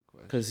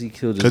Because he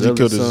killed his Because he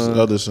killed his son,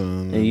 other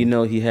son.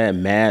 and he had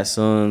mad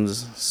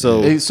sons.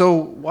 So So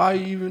why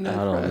even that?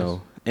 I don't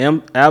know.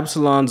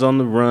 Absalom's on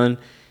the run.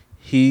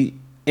 He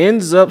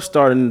ends up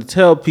starting to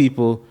tell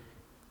people,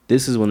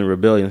 this is when the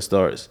rebellion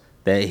starts,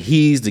 that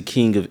he's the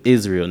king of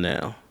Israel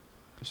now.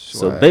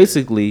 So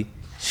basically,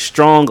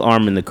 strong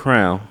arming the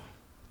crown.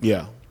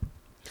 Yeah.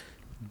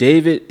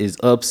 David is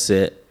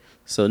upset.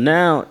 So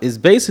now it's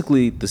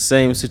basically the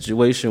same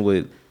situation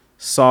with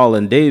Saul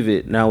and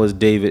David. Now it's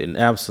David and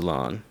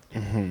Absalom.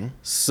 Mm-hmm.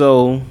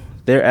 So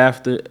they're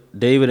after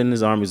David, and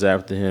his army's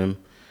after him.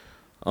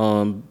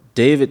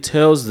 David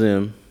tells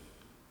them,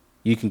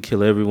 you can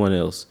kill everyone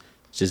else,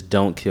 just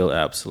don't kill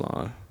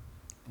Absalom.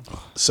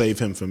 Save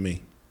him for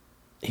me.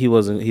 He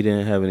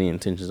didn't have any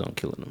intentions on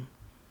killing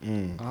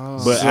him.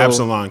 But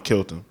Absalom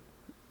killed him.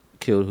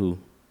 Killed who?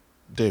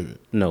 David.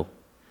 No.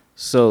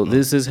 So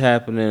this is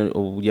happening,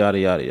 yada,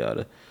 yada,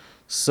 yada.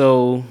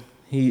 So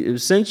he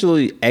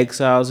essentially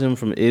exiles him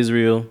from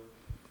Israel.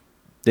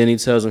 Then he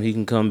tells him he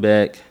can come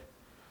back.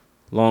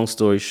 Long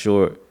story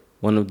short,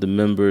 one of the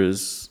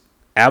members,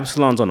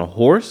 Absalom's on a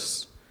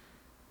horse,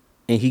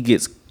 and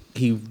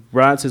he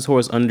rides his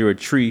horse under a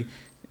tree,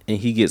 and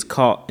he gets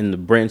caught in the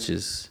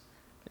branches,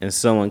 and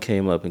someone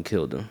came up and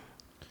killed him.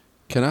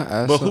 Can I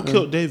ask? But something? who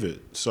killed David?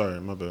 Sorry,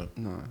 my bad.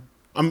 No.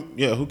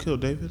 Who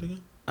killed David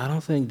again? I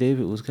don't think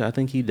David was. I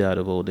think he died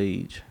of old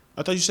age.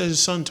 I thought you said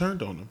his son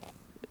turned on him.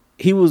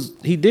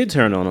 He did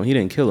turn on him. He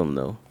didn't kill him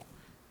though.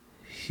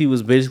 He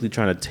was basically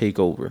trying to take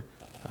over.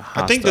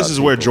 I think this is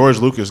where George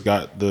Lucas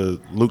got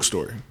the Luke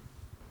story.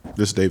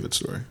 This David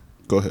story.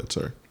 Go ahead,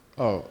 sorry.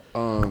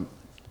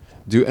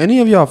 Do any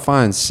of y'all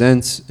find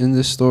sense in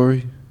this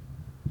story?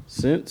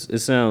 Sense? It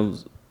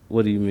sounds.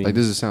 What do you mean? Like,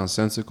 does it sound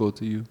sensical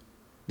to you?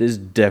 This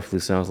definitely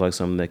sounds like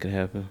something that could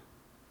happen.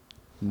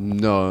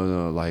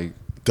 No. Like,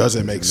 Does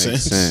it make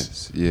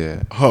sense?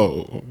 Yeah.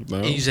 Oh, no.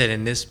 And you said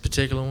in this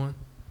particular one?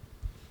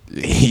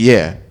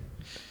 Yeah.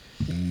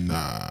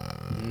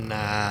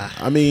 Nah.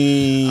 I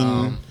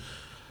mean,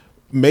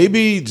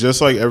 maybe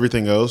just like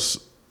everything else,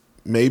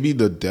 maybe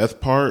the death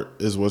part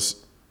is what's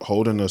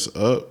holding us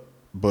up.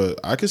 But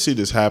I could see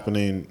this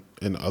happening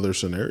in other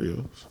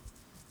scenarios.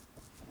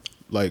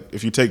 Like,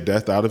 if you take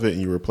death out of it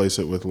and you replace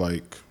it with,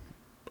 like,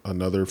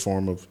 another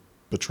form of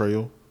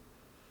betrayal.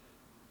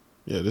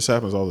 Yeah, this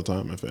happens all the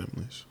time in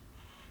families.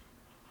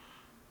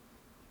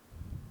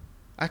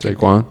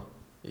 Taekwon?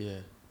 Yeah.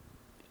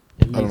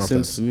 It don't know makes if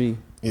sense to me.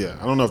 Yeah,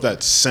 I don't know if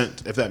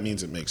that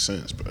means it makes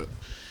sense, but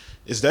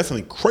it's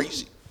definitely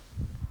crazy.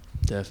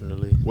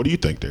 Definitely. What do you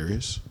think,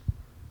 Darius?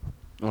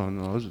 Oh,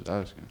 no, I was just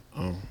asking.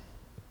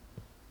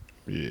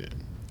 Yeah.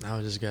 Now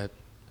I just got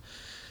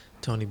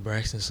Tony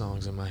Braxton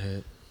songs in my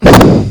head.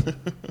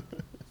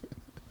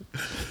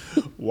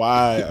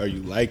 Why are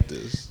you like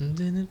this?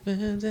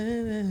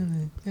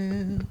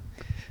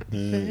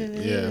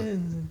 Yeah.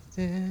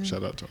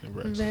 Shout out Tony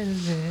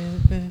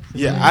Braxton.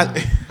 Yeah,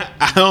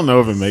 I don't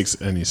know if it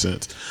makes any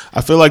sense.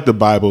 I feel like the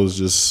Bible is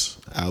just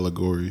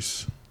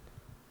allegories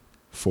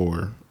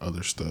for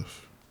other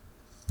stuff.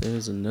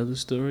 There's another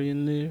story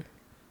in there.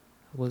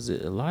 Was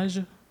it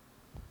Elijah?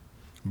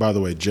 By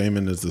the way,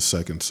 Jamin is the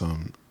second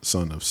son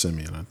of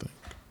Simeon, I think.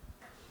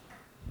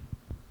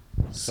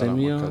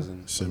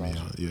 Simeon?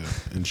 Simeon, yeah,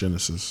 in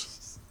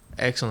Genesis.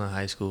 Excellent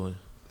high school in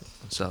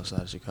the south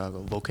side of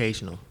Chicago.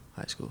 Vocational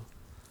high school.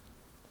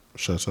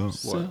 Shuts up.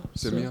 What?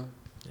 Simeon?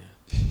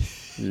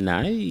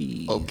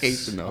 Nice. Okay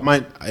to know.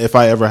 If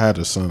I ever had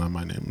a son, I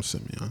might name him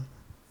Simeon.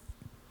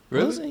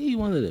 Really? Wasn't he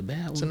one of the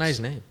bad ones? It's a nice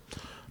name.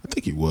 I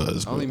think he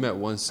was. I only met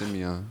one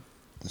Simeon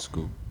in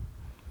school.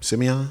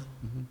 Simeon?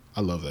 Mm-hmm.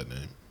 I love that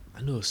name.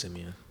 I knew it was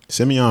Simeon.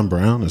 Simeon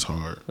Brown is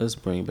hard. Let's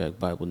bring back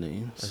Bible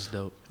names. That's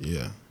dope.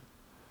 Yeah.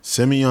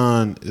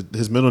 Simeon,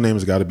 his middle name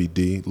has got to be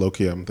D.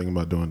 Low-key, I'm thinking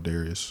about doing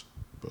Darius,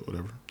 but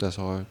whatever. That's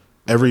hard.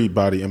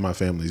 Everybody in my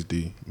family is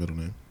D, middle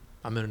name.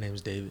 My middle name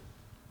is David.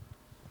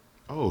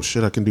 Oh,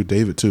 shit, I can do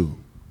David, too.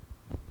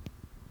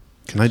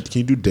 Can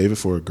you do David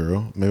for a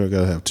girl? Maybe I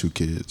got to have 2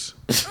 kids.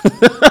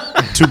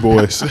 2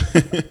 boys.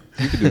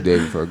 You could do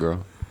David for a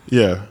girl.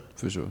 Yeah.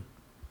 For sure.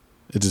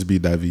 It'd just be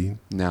David.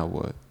 Now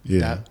what?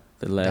 Yeah.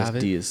 The last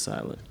David? D is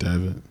silent.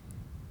 David.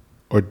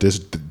 Or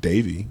just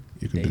Davy.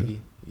 You can do.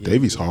 Davy. Yeah.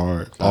 Davy's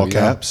hard. All Davion.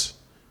 caps.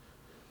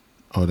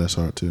 Oh, that's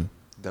hard, too.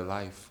 The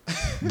life.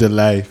 The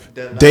life.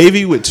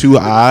 Davy with 2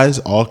 eyes,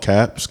 all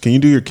caps. Can you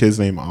do your kid's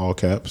name all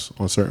caps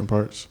on certain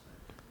parts?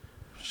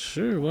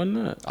 Sure, why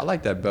not? I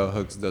like that Bell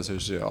Hooks does her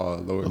shit all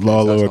lowercase.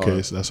 Law That's lowercase.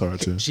 hard. That's hard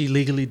too. She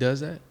legally does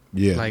that?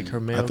 Yeah. Like her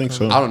mail I think comes-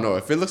 so. I don't know.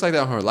 If it looks like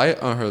that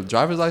on her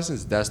driver's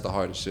license, that's the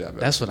hardest shit I've ever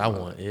That's seen what I in my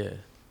want, life. yeah.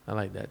 I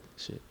like that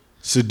shit.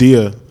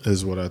 Sadia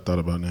is what I thought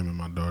about naming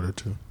my daughter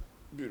too.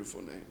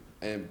 Beautiful name.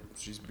 And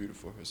she's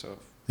beautiful herself.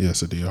 Yeah,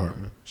 Sadia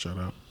Hartman. Shout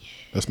out.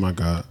 That's my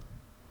god.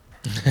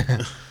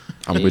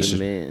 I'm with you.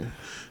 Amen.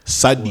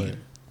 Sadia.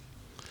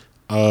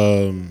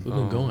 We've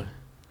been going.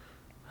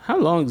 How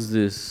long is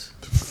this?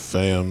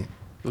 Fam,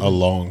 a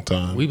long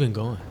time. We've been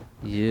going.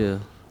 Yeah.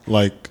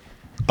 Like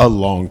a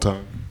long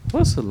time.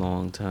 What's a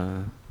long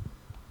time?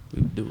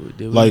 Did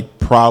we? Like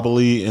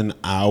probably an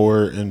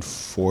hour and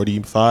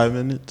 45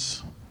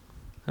 minutes.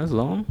 That's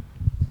long.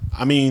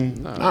 I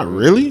mean, not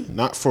really.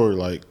 Not for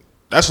like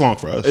that's long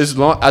for us. It's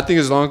long. I think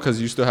it's long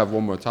because you still have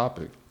one more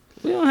topic.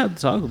 We don't have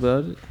to talk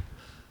about it.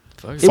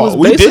 Fuck It was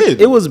we basic-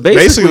 did. it was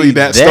basically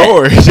that that.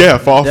 story. Yeah,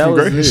 fall That from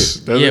was grace.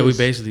 it. That yeah, we is-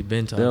 basically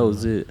been talking. That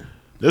was it.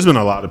 There's been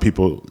a lot of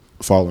people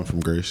falling from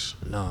grace.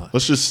 No.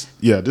 Let's just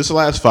this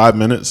last 5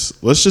 minutes.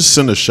 Let's just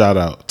send a shout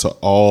out to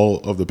all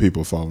of the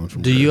people falling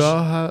from Do grace. you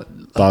all have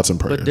Thoughts and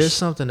prayers. But there's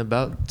something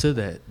about to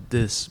that.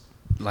 This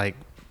like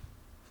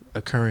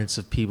occurrence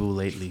of people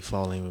lately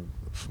falling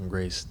from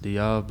grace. Do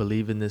y'all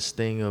believe in this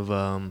thing of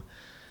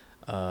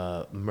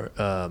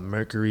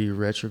Mercury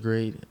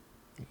retrograde?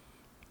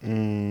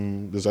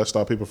 Does that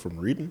stop people from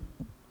reading?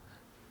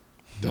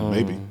 Then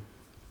maybe.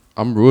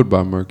 I'm ruled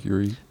by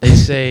Mercury. They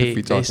say If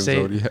we they talking say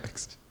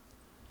zodiacs.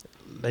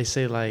 they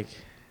say like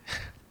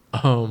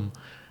and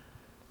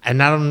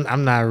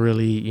I'm not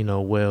really,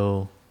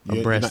 well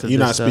abreast of You're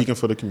this not stuff, speaking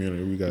for the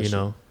community. We got you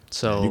know.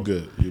 So you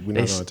good. We're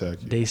not gonna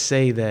attack you. They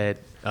say that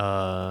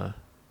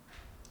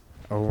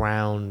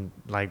around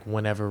like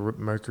whenever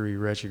Mercury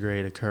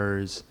retrograde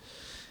occurs,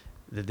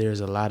 that there's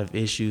a lot of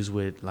issues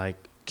with like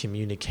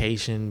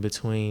communication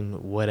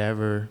between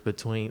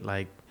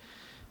like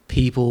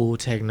people,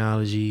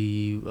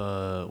 technology,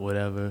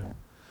 whatever.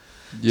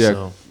 Yeah,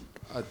 So,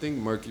 I think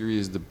Mercury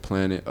is the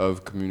planet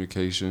of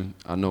communication.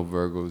 I know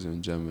Virgos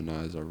and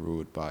Geminis are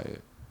ruled by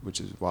it, which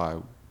is why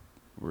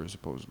we're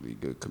supposedly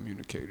good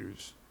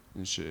communicators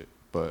and shit.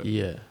 But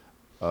yeah.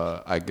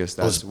 I guess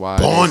I was that's why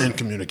born in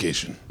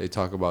communication. they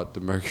talk about the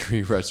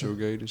Mercury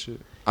retrograde and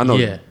shit. I know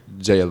Yeah.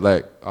 Jay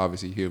Elect,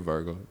 obviously he a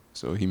Virgo,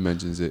 so he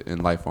mentions it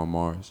in Life on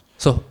Mars.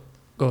 So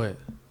go ahead.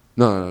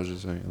 No, I was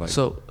just saying. Like,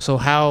 So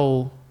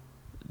how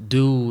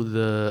do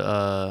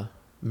the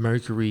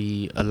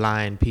Mercury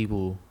aligned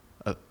people?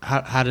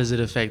 How does it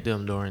affect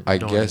them during? I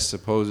during guess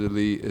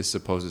supposedly it's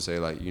supposed to say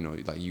like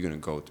like you're gonna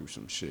go through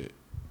some shit.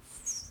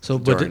 so,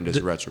 during this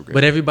retrograde.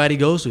 But everybody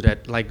goes through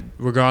that, like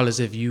regardless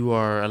if you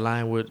are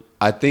aligned with.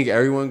 I think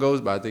everyone goes,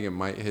 but I think it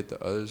might hit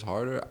the others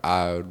harder.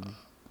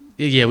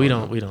 Yeah, we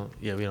don't.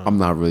 I'm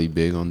not really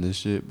big on this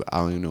shit, but I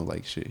don't even know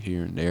like shit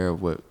here and there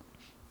of what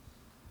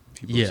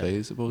people Yeah, say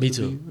it's supposed me to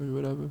too. be or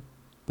whatever.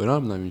 But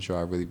I'm not even sure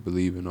I really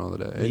believe in all of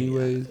that.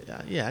 Anyways,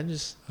 Yeah, I'm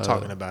just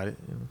talking about it.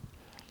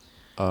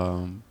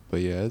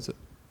 but that's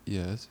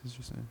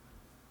interesting.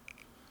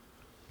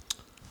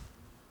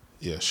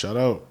 Yeah, shout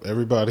out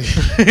everybody.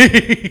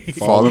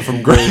 Falling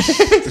from grace.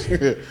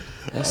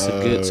 That's a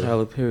good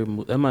Tyler Perry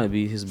movie. That might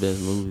be his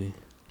best movie.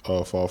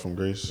 Fall from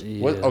grace.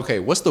 Yeah.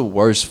 What's the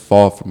worst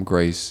fall from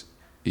grace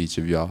each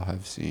of y'all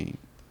have seen?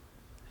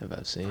 Have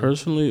I seen?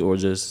 Personally or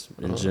just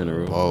in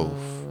general? Both.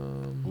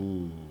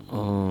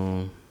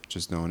 Ooh.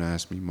 Just don't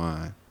ask me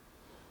mine.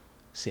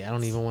 See, I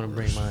don't even want to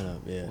bring mine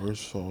up. Yeah.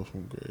 Worst fall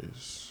from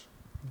grace.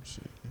 Let's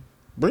see.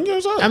 Bring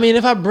yours up. I mean,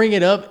 if I bring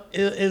it up,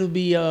 it'll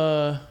be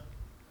I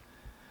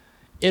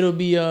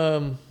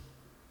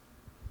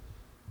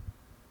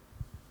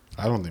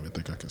don't even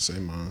think I can say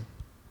mine.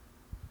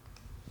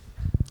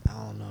 I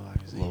don't know. If I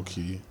can say Low mine.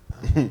 key.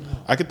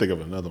 I could think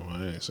of another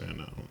one. I ain't saying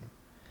that one.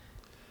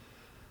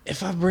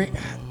 If I bring,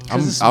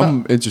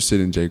 I'm interested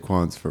in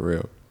Jaquan's for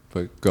real,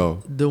 but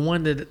go. the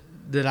one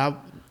that I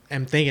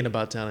am thinking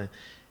about telling.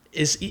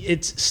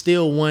 It's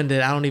still one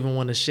that I don't even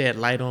want to shed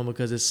light on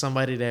because it's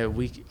somebody that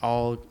we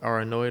all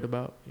are annoyed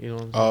about. You know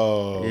what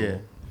I'm saying?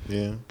 Oh.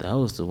 Yeah. That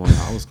was the one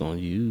I was gonna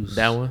use.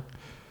 That one.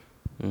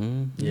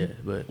 Mhm. Yeah,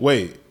 but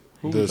Wait.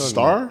 Who The we talking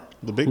star?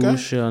 The big Who guy?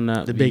 shall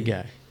not the be big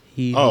guy.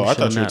 He Oh, who I shall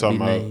thought you were not talking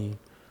be about named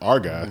our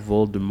guy.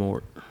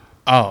 Voldemort.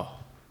 Oh,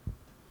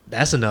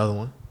 that's another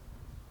one.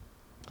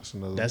 That's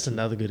another. That's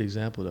another good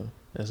example though.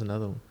 That's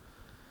another one.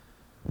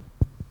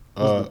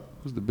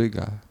 Who's the big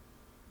guy?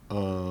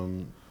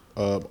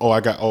 I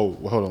got. Oh,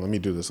 hold on. Let me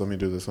do this. I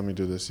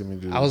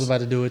was about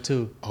to do it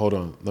too. Hold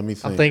on. Let me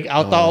think.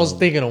 I thought I was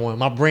thinking of one.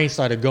 My brain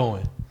started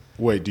going.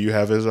 Wait, do you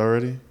have his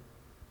already?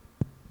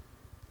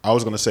 I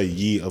was gonna say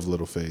Ye of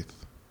Little Faith.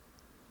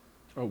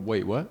 Oh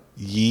wait, what?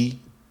 Ye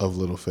of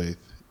Little Faith.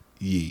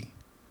 Ye.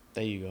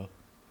 There you go.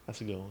 That's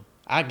a good one.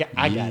 I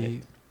got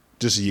it.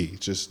 Just Ye.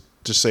 Just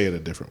say it a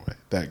different way.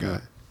 That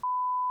guy.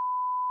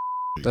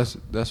 That's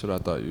what I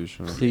thought you were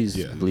showing. Please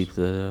Yeah. bleep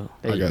that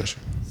out. There I you got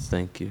you.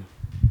 Thank you.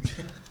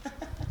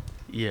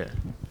 Yeah.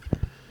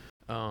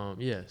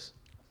 Yes.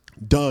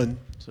 Done.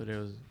 So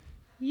there's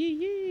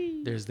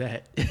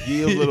that.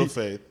 Ye of Little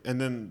Faith, and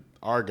then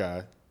our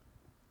guy,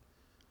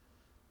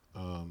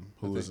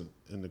 who was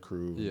in the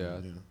crew. Yeah,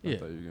 Yeah. I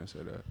thought you were gonna say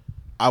that.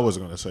 I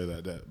wasn't gonna say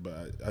that,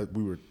 but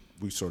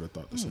we sort of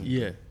thought the same.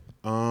 Yeah.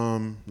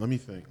 Let me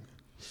think.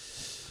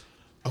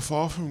 A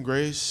fall from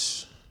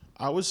grace,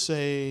 I would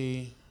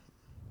say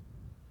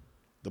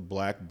the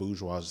black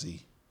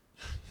bourgeoisie.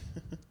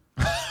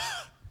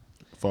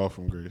 Fall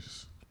from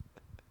grace.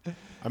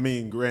 I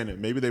mean, granted,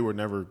 maybe they were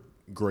never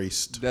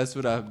graced That's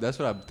what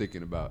I'm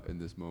thinking about in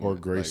this moment. or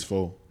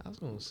graceful. I was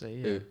gonna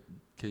say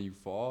Can you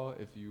fall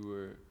if you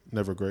were?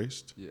 Never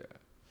graced. Yeah.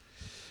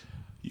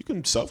 You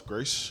can self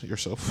grace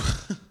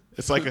yourself.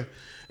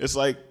 It's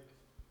like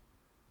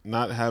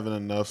not having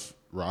enough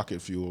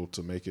rocket fuel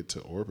to make it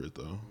to orbit,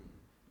 though.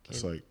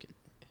 It's like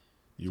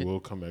you will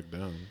come back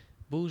down.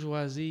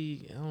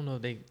 Bourgeoisie, I don't know.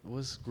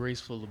 What's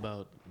graceful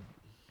about?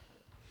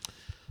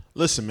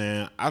 Listen,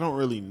 man, I don't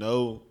really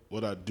know.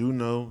 What I do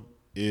know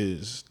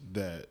is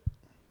that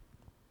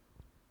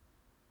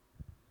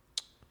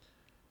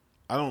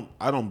I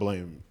don't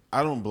blame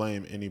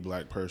any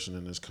black person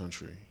in this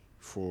country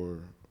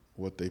for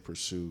what they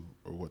pursue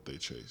or what they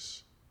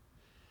chase.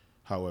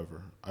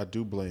 However, I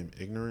do blame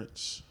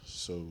ignorance,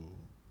 so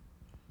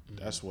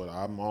that's what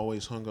I'm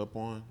always hung up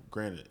on.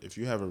 Granted, if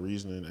you have a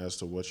reasoning as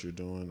to what you're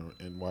doing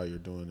and why you're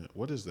doing it,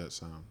 what does that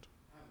sound?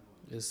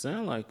 It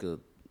sounds like a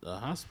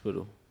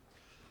hospital.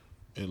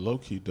 It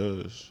low-key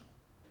does.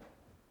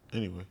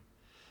 Anyway,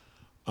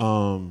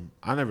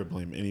 I never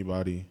blame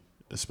anybody.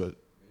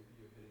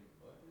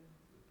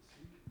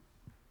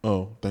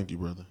 Oh, thank you,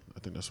 brother. I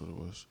think that's what it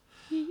was.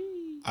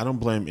 I don't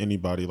blame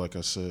anybody, like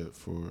I said,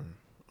 for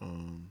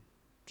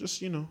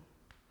just,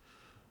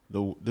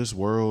 this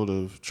world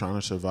of trying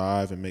to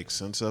survive and make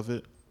sense of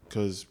it,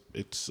 because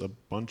it's a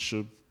bunch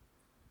of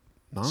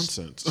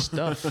nonsense.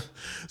 Stuff.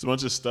 It's a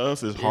bunch of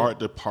stuff. It's hard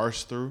to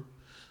parse through.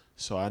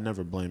 So I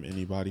never blame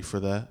anybody for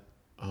that.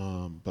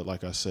 But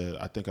like I said,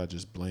 I think I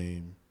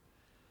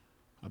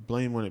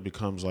blame when it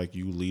becomes like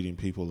you leading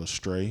people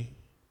astray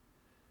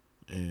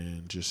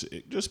and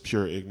just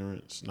pure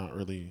ignorance, not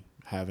really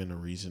having a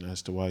reason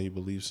as to why you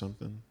believe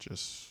something,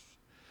 just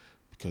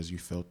because you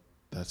felt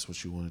that's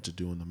what you wanted to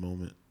do in the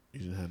moment. You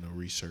didn't have no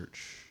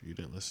research. You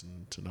didn't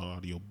listen to no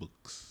audio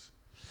books,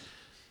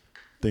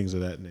 things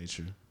of that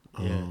nature.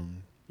 Yeah.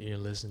 You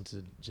didn't listen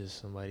to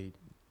just somebody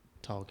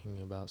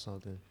talking about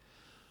something.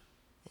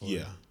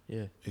 Yeah,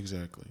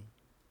 exactly.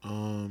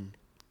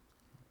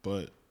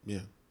 But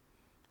yeah,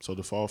 so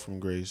the fall from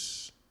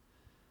grace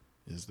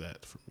is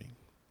that for me.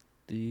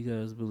 Do you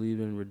guys believe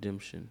in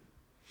redemption?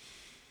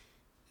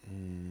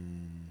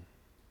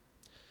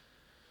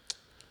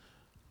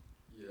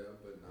 Yeah,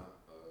 but not.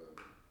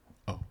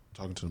 Oh,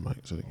 talking to the mic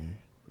so they can hear you.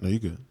 No, you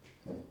good.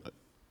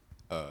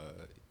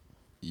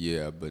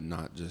 Yeah, but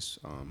not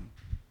just to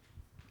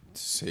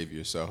save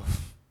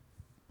yourself.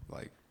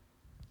 Like,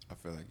 I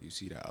feel like you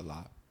see that a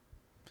lot,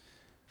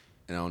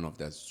 and I don't know if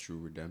that's true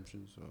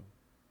redemption. So,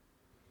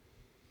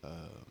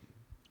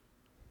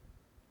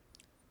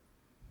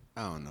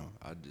 I don't know.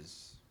 I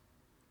just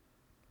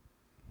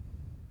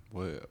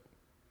well,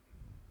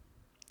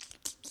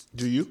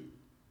 Do you,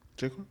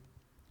 Jacob?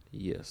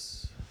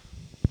 Yes.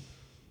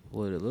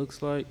 What it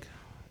looks like,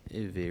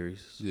 it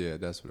varies. yeah,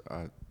 that's what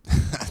I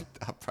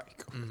probably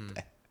go with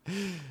that.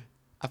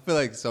 I feel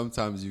like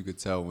sometimes you could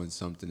tell when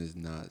something is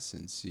not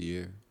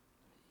sincere.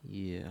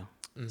 Yeah.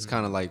 It's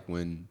kind of like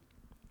when,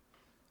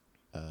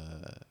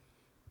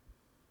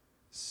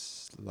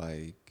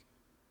 like,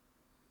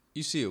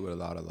 you see it with a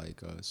lot of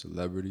like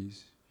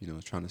celebrities,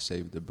 trying to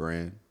save the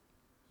brand.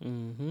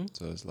 Mm-hmm.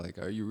 So it's like,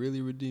 are you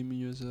really redeeming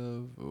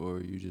yourself, or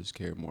you just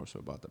care more so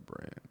about the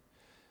brand?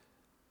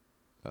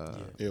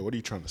 Yeah, what are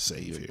you trying to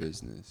save Your here?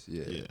 business,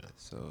 yeah. Yeah.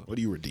 So What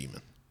are you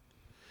redeeming?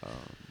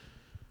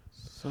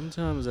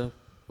 Sometimes,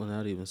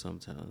 not even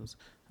sometimes,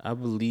 I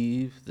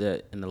believe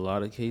that in a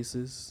lot of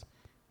cases,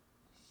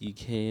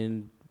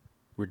 redemption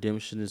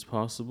is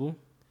possible,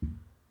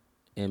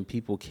 and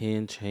people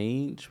can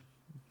change,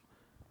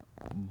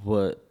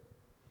 but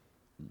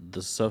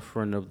the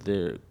suffering of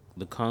the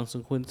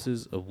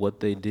consequences of what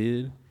they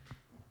did,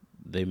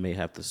 they may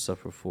have to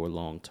suffer for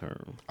long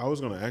term. I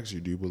was going to ask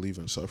you, do you believe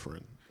in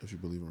suffering if you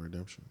believe in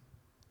redemption?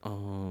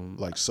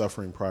 Like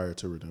suffering prior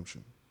to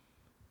redemption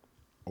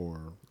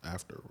or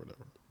after, or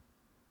whatever.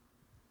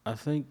 I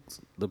think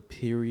the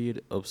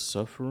period of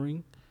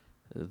suffering,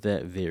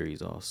 that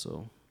varies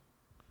also.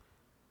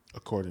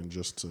 According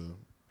just to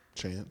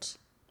chance?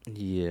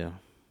 Yeah.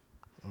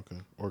 Okay.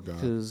 Or God.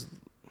 Because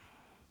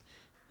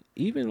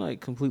even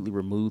like completely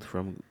removed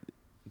from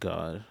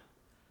God,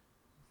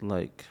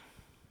 like,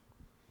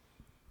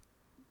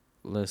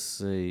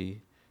 let's go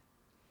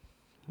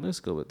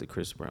with the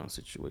Chris Brown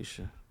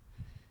situation.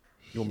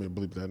 You want me to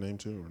bleep that name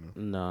too, or no?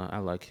 Nah, I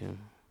like him.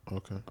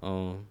 Okay.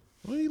 Um,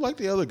 Well, you like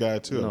the other guy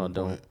too. No, at one I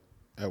don't. point.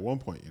 At one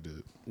point, you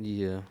did.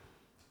 yeah.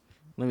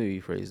 Let me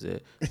rephrase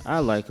that. I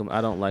like him. I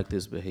don't like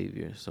this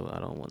behavior, so I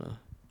don't want to.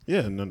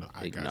 Yeah, no,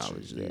 I got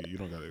Acknowledge you. that. You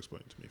don't got to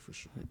explain it to me for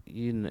sure.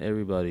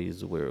 Everybody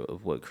is aware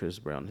of what Chris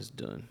Brown has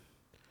done.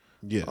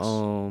 Yes.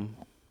 Or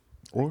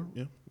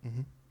yeah.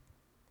 Mm-hmm.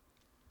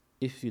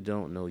 if you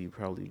don't know, you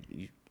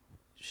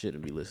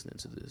shouldn't be listening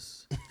to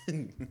this.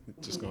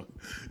 Just going.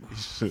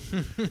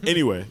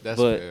 Anyway, that's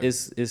but fair.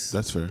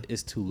 That's fair.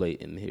 It's too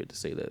late in here to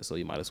say that, so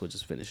you might as well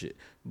just finish it.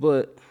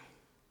 But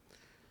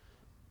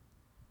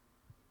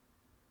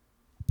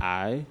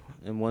I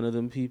am one of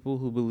them people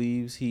who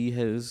believes he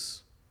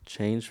has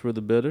changed for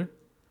the better.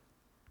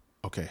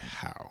 Okay,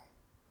 how?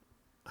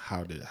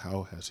 How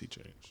has he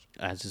changed?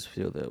 I just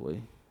feel that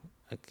way.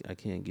 I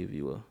can't give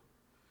you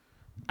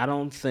I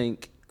don't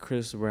think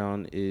Chris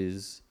Brown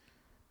is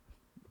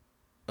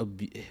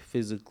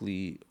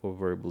physically or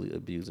verbally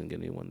abusing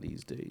anyone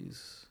these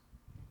days.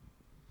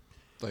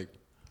 Like,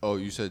 oh,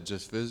 you said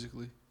just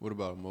physically? What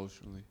about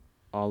emotionally?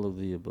 All of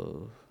the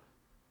above.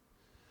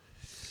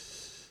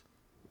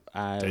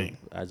 Dang.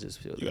 I just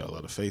feel You that got a way.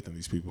 lot of faith in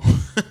these people.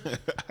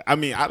 I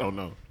mean, I don't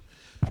know.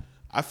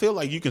 I feel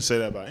like you can say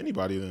that about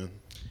anybody then.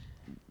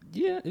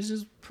 Yeah, it's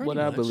just Pretty what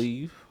I much.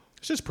 believe.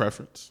 It's just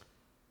preference.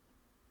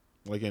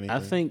 Like anything. I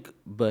think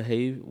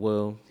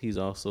well, he's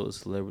also a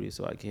celebrity,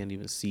 so I can't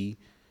even see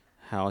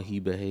how he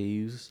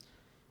behaves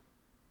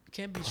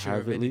Can't be sure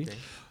of privately. anything.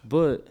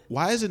 But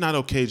Why is it not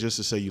okay just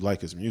to say you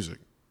like his music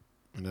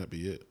and that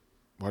be it?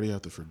 Why do you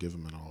have to forgive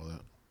him and all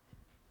that?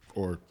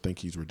 Or think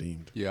he's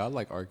redeemed? Yeah, I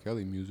like R.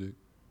 Kelly music,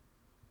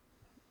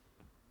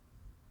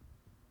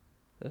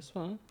 that's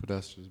fine. but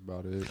that's just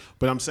about it.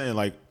 But I'm saying,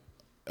 like,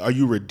 are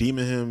you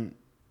redeeming him?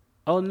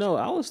 Oh no,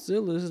 I was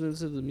still listening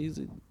to the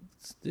music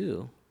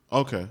still.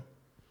 Okay.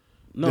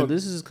 No, Then-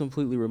 this is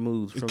completely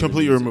removed from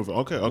Completely the music.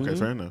 removed. Okay, Mhm.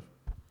 fair enough.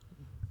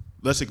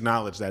 Let's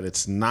acknowledge that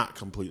it's not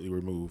completely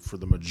removed for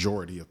the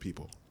majority of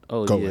people.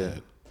 Oh Go yeah.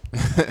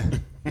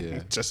 ahead.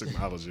 Yeah. Just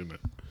acknowledging it.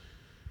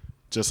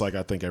 Just like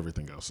I think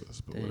everything else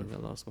is. But Dang, I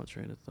whatever. lost my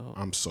train of thought.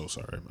 I'm so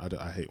sorry.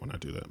 I hate when I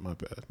do that. My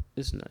bad.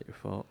 It's not your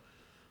fault.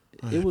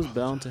 I It was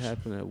bound to apologize.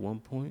 happen at one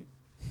point.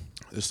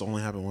 This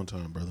only happened one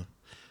time, brother.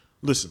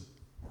 Listen.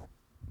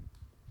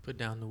 Put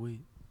down the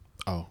weed.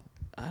 Oh,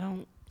 I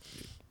don't.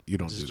 you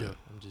don't Just do that. joking.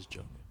 I'm just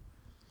joking.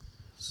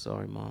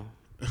 Sorry, mom.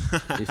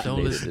 If you Don't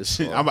made it listen. this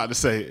far. I'm about to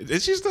say,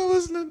 is she still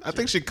listening? I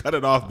think she cut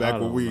it off back I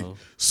when don't we know.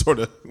 sort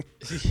of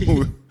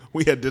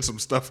we had did some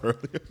stuff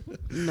earlier.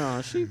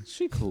 Nah, she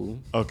cool.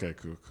 Okay,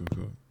 cool.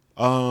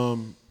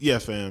 Yeah,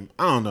 fam.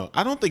 I don't know.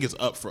 I don't think it's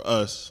up for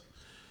us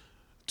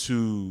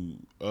to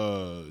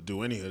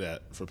do any of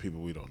that for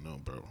people we don't know,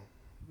 bro.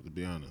 To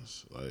be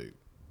honest, like,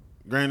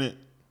 granted,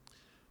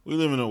 we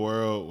live in a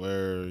world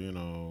where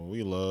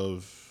we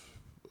love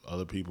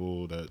other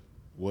people that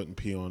wouldn't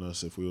pee on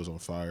us if we was on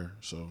fire.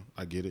 So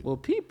I get it. Well,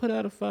 Pete put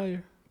out a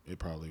fire. It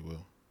probably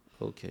will.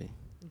 Okay,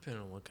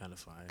 Depending on what kind of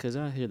fire. because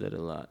I hear that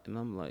a lot, and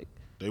I'm like,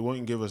 They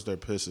wouldn't give us their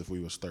piss if we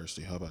was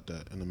thirsty. How about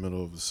that? In the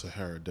middle of the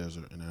Sahara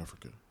Desert in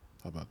Africa.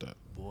 How about that?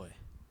 Boy,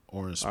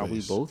 Or in space. are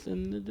we both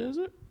in the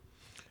desert?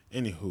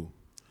 Anywho,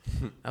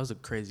 that was a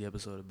crazy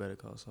episode of Better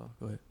Call Saul.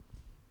 Go ahead.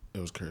 it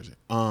was crazy.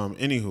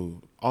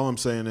 Anywho, all I'm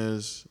saying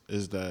is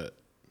that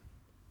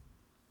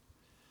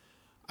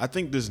I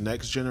think this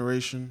next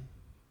generation,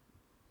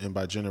 and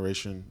by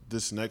generation,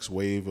 this next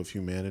wave of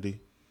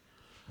humanity,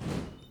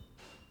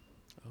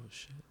 Oh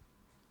shit.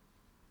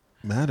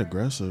 mad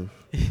aggressive.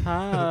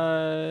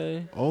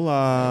 Hi.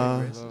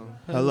 Hola.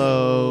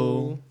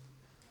 Hello.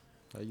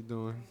 How you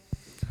doing?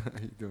 How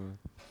you doing?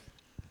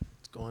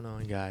 What's going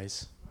on,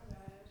 guys?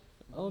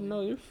 Oh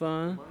no, you're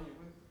fine.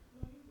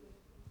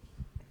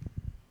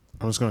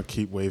 I'm just gonna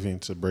keep waving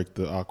to break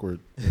the awkward.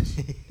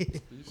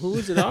 Who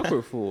is it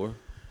awkward for?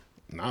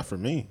 Not for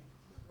me.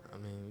 I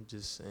mean, we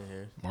just sitting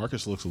here.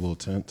 Marcus looks a little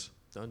tense.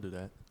 Don't do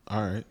that.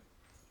 All right,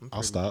 I'm I'll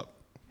pretty- stop.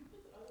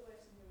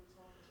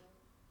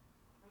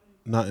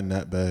 Not in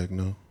that bag,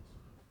 no.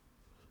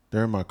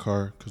 They're in my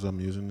car because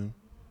I'm using them.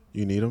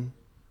 You need them?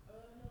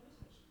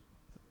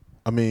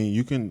 I mean,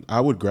 you can. I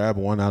would grab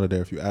one out of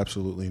there if you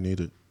absolutely need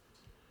it.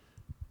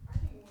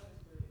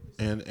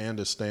 And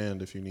a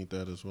stand if you need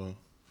that as well.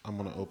 I'm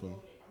gonna open.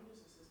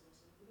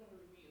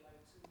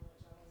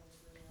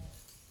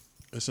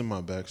 It's in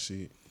my back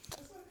seat.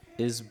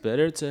 It's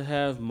better to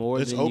have more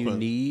It's than you open.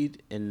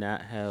 need and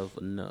not have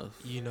enough.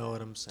 You know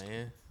what I'm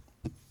saying?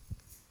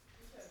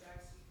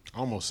 I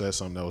almost said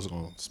something that was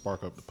gonna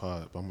spark up the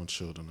pod, but I'm gonna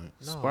chill tonight.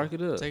 No, Spark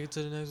it up. Take it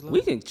to the next level.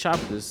 We can chop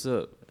this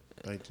up.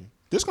 Thank you.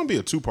 This gonna be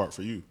a 2-part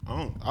for you.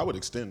 I would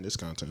extend this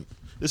content.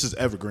 This is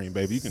evergreen,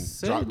 baby. You can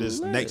Say drop this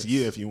less. next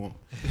year if you want.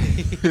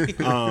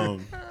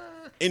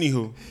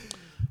 Anywho,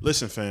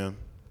 listen, fam.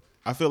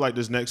 I feel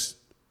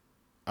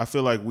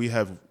like we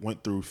have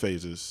went through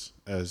phases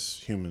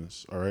as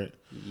humans. All right.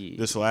 Yeah.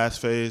 This last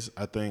phase,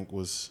 I think,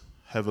 was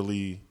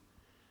heavily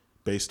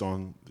based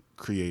on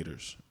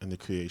creators and the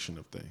creation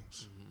of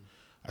things.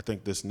 I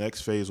think this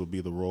next phase will be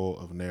the role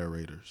of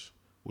narrators,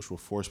 which will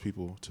force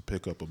people to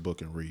pick up a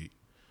book and read.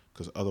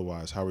 Because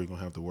otherwise, how are we going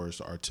to have the words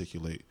to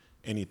articulate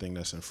anything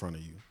that's in front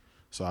of you?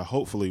 So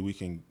hopefully we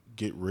can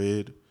get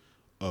rid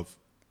of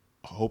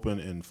hoping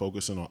and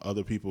focusing on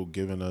other people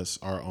giving us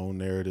our own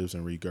narratives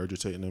and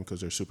regurgitating them because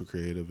they're super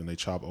creative and they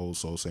chop old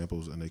soul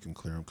samples and they can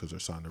clear them because they're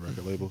signed to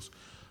record labels.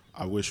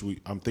 I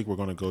think we're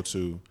going to go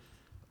to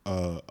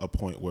a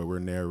point where we're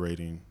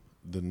narrating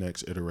the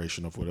next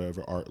iteration of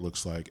whatever art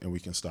looks like, and we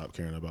can stop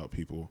caring about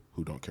people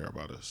who don't care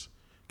about us.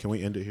 Can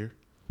we end it here?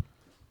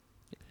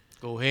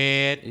 Go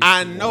ahead. If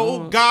I you know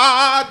want.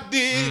 God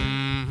did.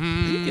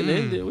 We can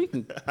end it. We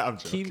can I'm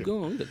keep joking.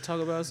 going. We can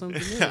talk about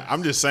something else.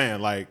 I'm just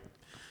saying, like,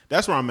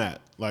 that's where I'm at.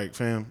 Like,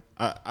 fam,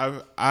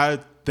 I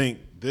think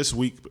this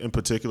week in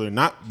particular,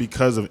 not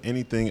because of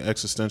anything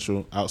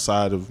existential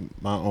outside of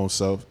my own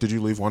self. Did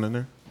you leave one in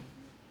there?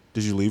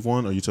 Did you leave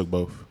one or you took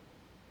both?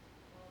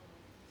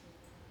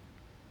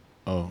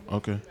 Oh,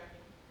 okay.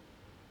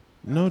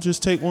 No,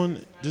 just take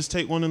one. Just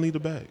take one and leave the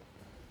bag.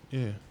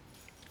 Yeah,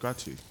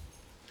 got you.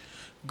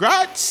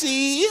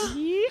 Grazie.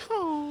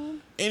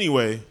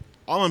 Anyway,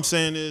 all I'm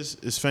saying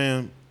is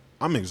fam,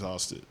 I'm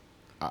exhausted.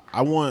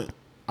 I want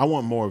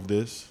more of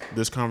this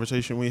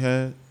conversation we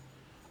had.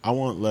 I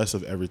want less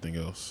of everything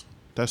else.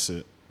 That's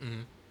it.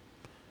 Mm-hmm.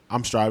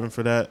 I'm striving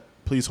for that.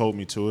 Please hold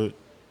me to it.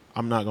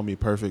 I'm not gonna be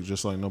perfect,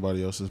 just like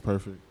nobody else is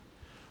perfect.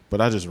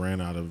 But I just ran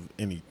out of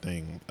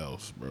anything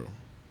else, bro.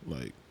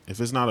 Like,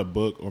 if it's not a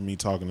book or me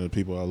talking to the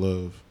people I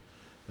love,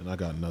 then I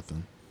got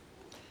nothing.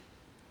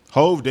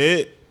 Hove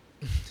dead.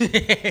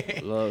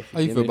 Love, How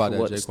you forgive feel me about for that,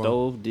 what the Jaquan?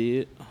 stove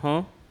did,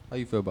 huh? How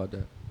you feel about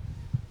that?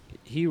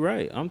 He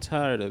right. I'm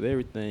tired of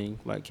everything,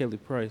 like Kelly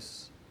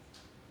Price.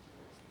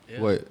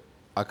 Yeah. Wait,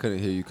 I couldn't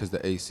hear you because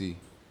the AC.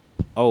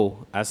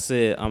 Oh, I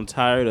said I'm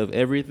tired of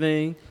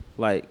everything,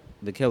 like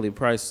the Kelly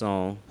Price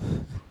song.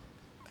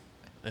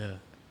 Yeah.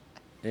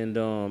 And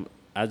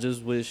I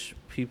just wish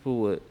people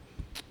would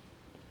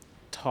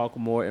talk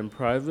more in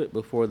private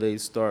before they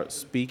start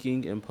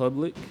speaking in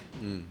public.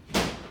 Mm.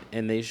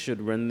 And they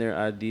should run their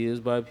ideas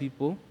by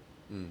people.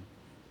 Mm.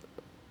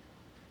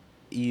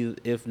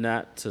 If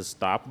not to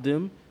stop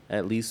them,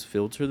 at least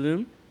filter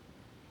them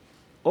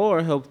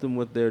or help them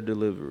with their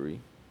delivery.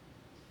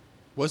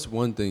 What's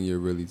one thing you're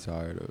really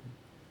tired of?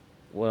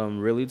 What I'm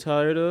really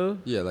tired of,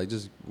 Yeah, like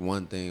just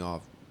one thing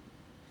off,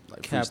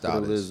 like freestyle this.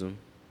 capitalism.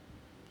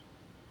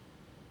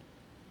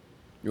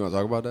 You want to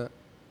talk about that?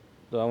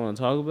 Do I want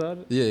to talk about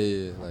it?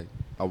 Yeah.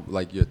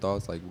 Like your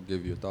thoughts. Like,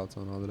 give your thoughts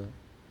on all of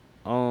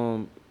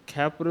that.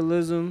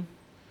 Capitalism,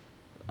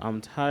 I'm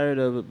tired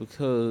of it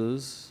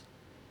because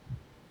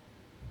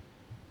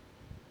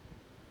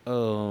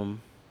but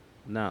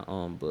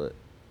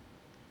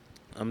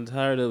I'm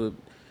tired of it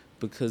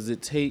because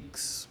it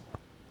takes,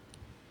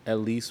 at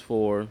least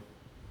for,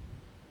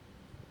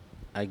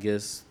 I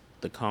guess,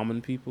 the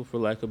common people, for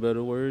lack of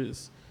better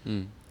words,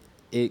 Mm.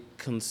 it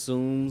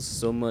consumes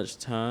so much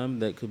time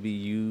that could be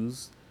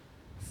used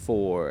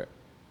for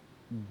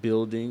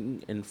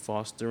building and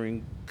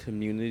fostering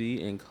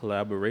community and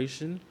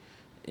collaboration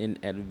in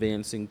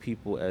advancing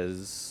people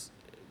as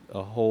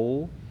a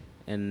whole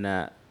and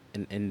not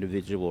an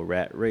individual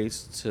rat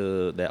race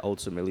that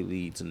ultimately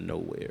leads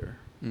nowhere.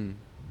 Mm.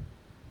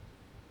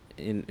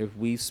 And if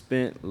we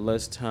spent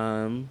less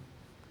time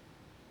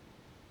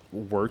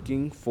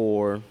working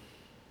for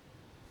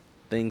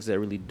things that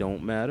really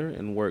don't matter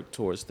and work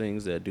towards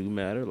things that do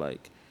matter,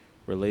 like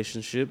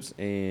relationships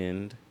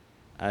and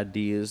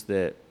ideas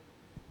that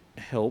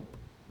help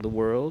the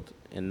world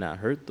and not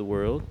hurt the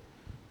world,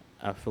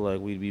 I feel like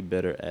we'd be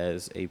better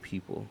as a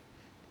people.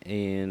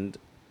 And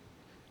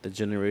the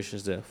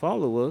generations that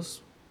follow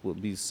us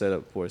would be set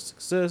up for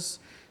success,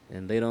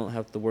 and they don't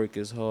have to work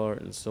as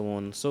hard, and so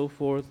on and so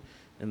forth.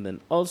 And then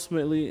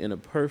ultimately, in a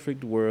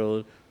perfect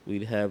world,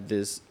 we'd have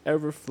this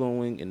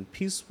ever-flowing and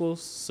peaceful,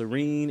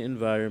 serene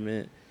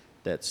environment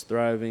that's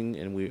thriving,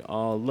 and we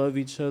all love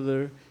each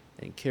other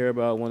and care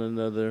about one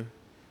another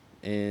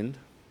and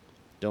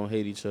don't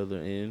hate each other.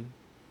 And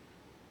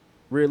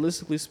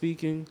realistically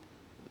speaking,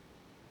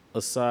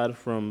 aside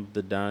from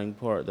the dying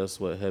part, that's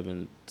what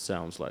heaven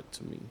sounds like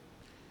to me.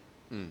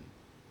 Mm.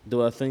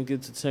 Do I think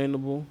it's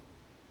attainable?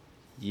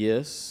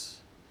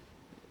 Yes.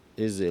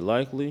 Is it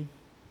likely?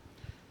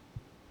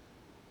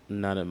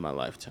 Not in my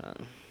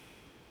lifetime.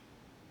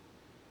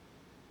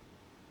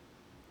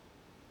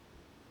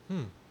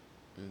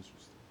 Interesting.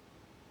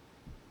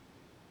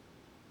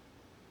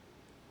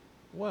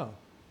 Well,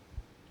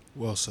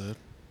 Well said.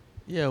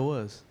 yeah, it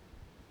was.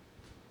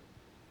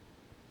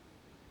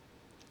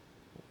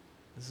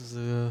 This is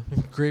a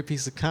great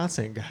piece of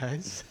content,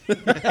 guys. You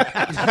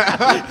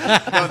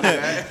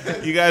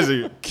guys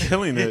are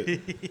killing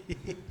it.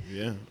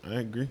 Yeah, I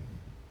agree.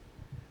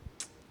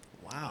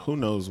 Wow. Who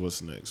knows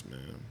what's next, man?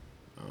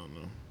 I don't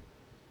know.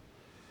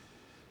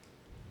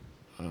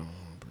 Bro.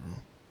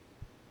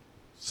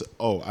 So,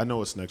 I know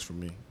what's next for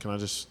me. Can I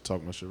just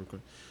talk my shit real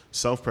quick?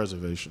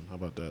 Self-preservation. How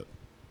about that?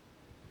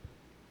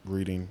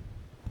 Reading.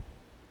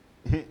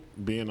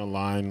 Being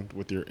aligned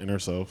with your inner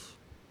self.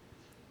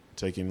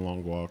 Taking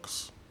long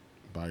walks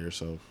by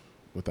yourself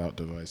without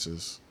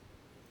devices.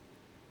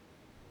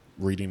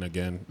 Reading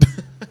again.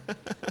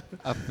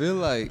 I feel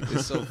like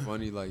it's so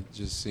funny, like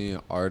just seeing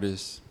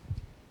artists,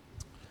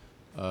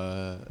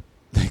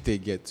 like they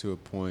get to a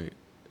point.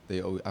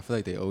 I feel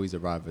like they always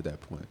arrive at that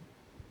point.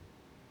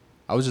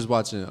 I was just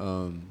watching, it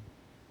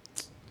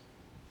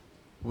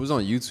was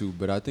on YouTube,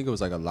 but I think it was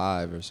like a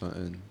live or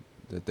something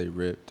that they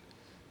ripped.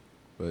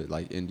 But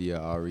like India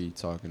Ari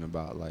talking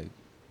about like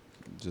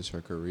just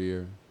her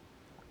career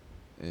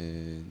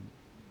and,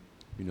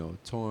 you know,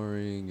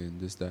 touring and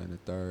this, that, and the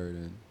third,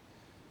 and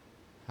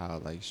how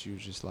like she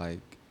was just like,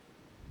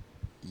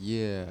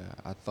 yeah,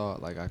 I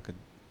thought like I could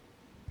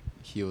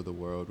heal the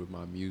world with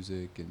my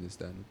music and this,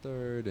 that, and the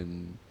third,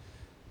 and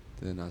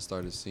then I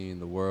started seeing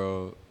the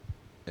world,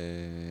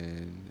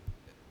 and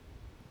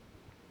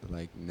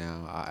like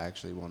now I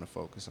actually want to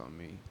focus on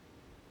me.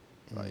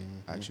 Like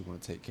I actually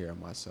want to take care of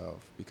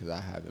myself because I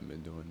haven't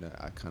been doing that.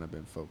 I kind of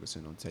been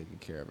focusing on taking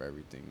care of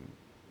everything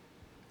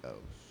else.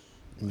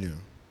 Yeah.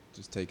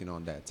 Just taking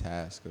on that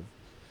task of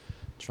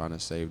trying to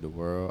save the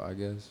world, I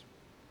guess,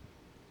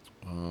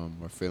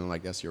 or feeling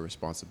like that's your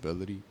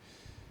responsibility.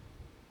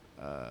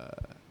 Yeah.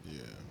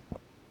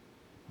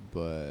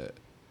 But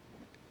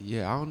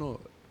yeah, I don't know.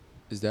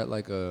 Is that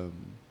like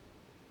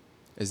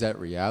is that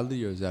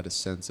reality or is that a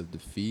sense of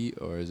defeat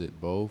or is it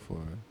both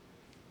or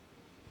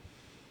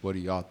what do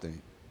y'all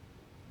think?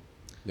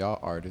 Y'all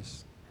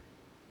artists.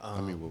 I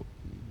mean, well,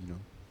 you know,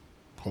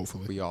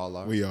 Hopefully. we all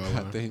are. We all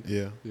I are. think.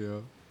 Yeah. Yeah.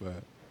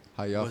 But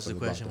how y'all What's feel the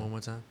about question that? one more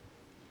time?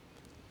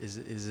 Is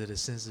it a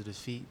sense of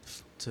defeat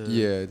to?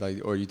 Yeah,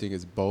 like, or you think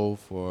it's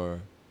both, or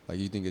like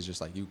you think it's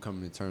just like you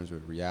coming to terms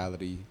with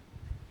reality?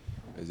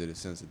 Is it a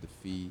sense of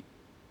defeat?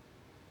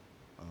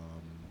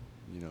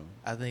 You know,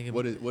 I think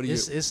what are your?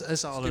 it's all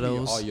Just of give me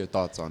those. all your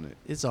thoughts on it.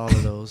 It's all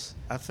of those.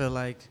 I feel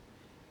like.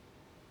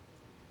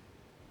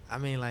 I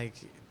mean, like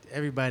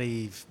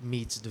everybody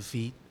meets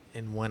defeat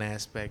in one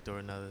aspect or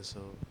another.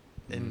 So,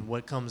 and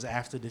what comes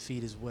after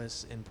defeat is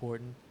what's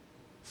important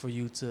for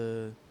you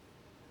to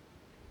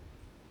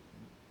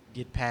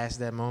get past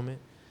that moment,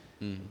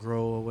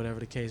 grow or whatever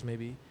the case may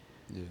be.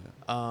 Yeah.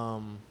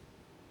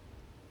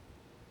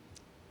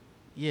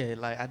 Yeah,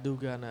 like I do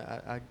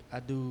kinda I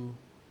do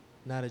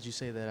now that you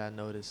say that I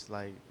notice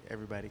like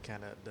everybody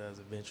kinda does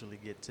eventually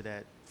get to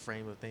that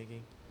frame of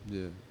thinking.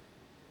 Yeah.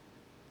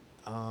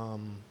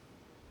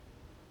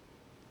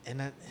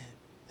 And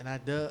I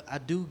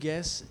do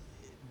guess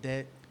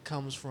that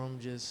comes from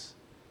just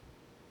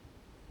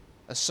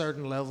a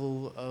certain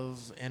level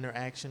of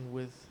interaction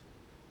with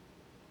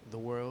the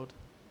world,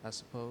 I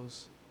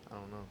suppose. I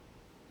don't know.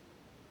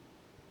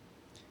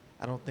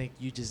 I don't think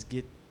you just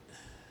get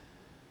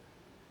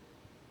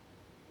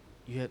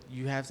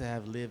you have to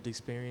have lived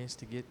experience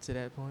to get to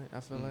that point, I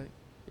feel like.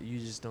 You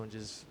just don't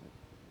just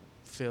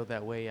feel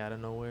that way out of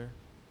nowhere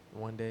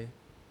one day.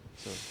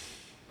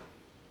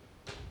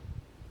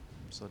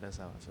 So that's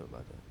how I feel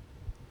about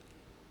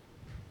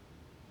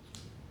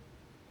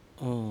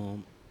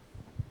that.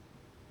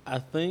 I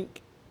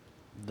think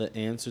the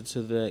answer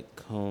to that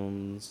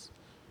comes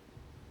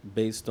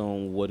based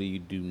on what do you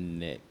do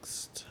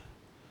next.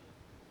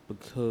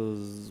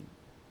 Because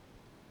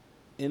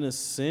in a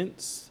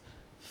sense,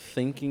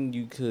 thinking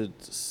you could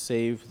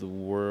save the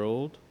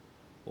world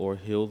or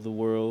heal the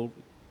world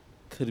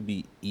could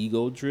be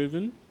ego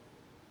driven.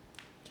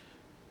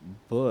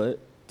 But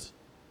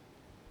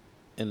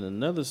in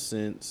another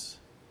sense,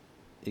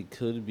 it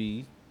could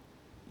be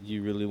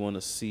you really want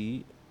to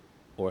see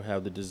or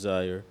have the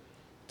desire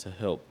to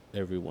help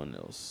everyone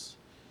else.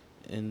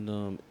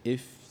 And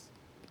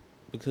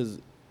because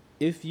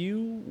if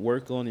you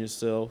work on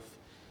yourself,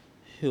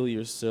 heal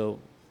yourself,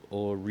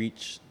 or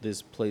reach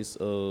this place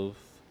of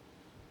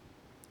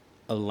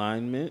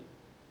alignment,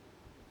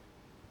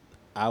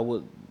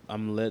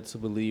 I'm led to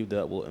believe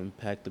that will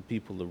impact the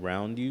people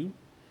around you,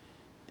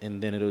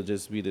 and then it'll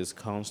just be this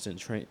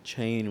constant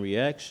chain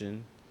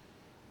reaction.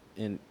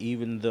 And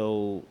even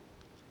though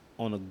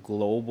on a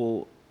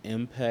global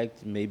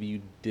impact, maybe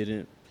you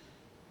didn't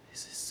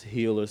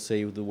heal or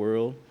save the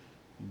world,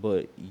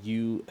 but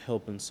you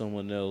helping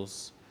someone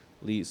else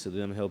leads to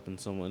them helping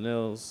someone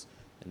else,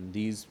 and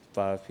these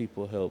 5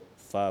 people help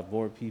 5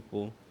 more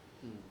people,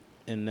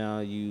 and now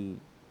you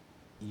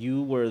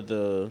were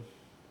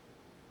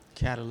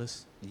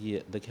Catalyst.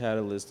 the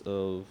catalyst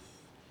of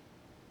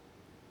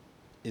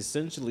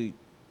essentially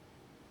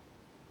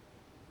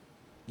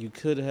you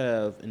could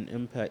have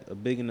a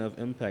big enough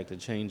impact to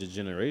change a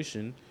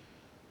generation,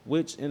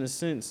 which in a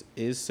sense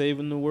is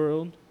saving the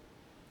world.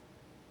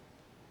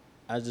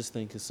 I just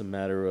think it's a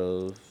matter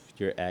of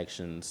your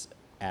actions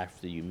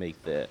after you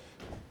make that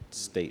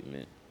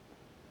statement.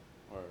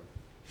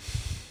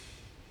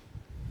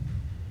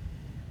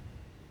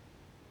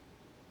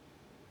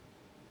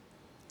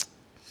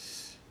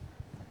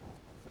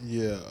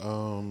 Yeah.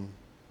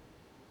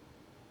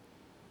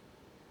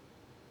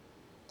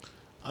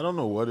 I don't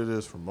know what it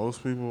is for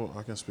most people.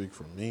 I can speak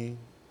for me.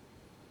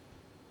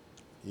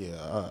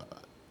 Yeah.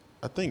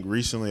 I think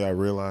recently I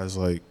realized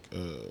like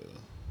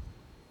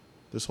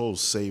this whole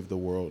save the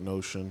world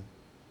notion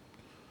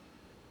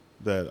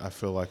that I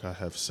feel like I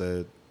have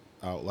said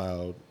out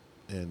loud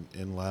and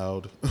in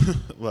loud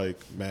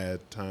like mad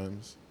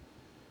times.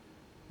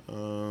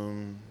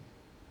 I'm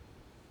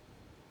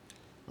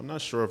not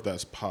sure if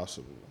that's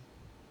possible.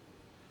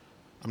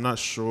 I'm not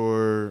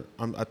sure.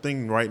 I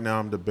think right now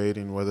I'm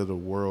debating whether the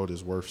world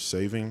is worth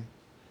saving.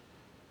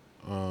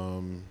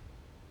 And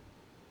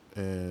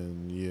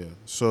yeah.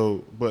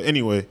 So, but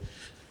anyway,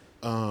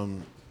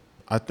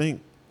 I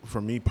think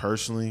for me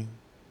personally,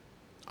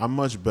 I'm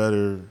much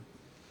better.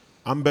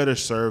 I'm better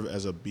served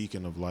as a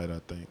beacon of light, I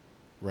think,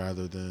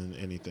 rather than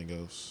anything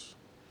else.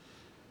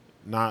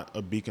 Not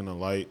a beacon of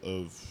light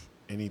of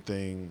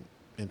anything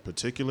in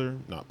particular,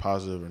 not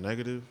positive or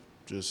negative,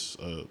 just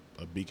a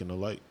beacon of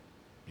light.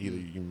 Either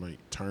you might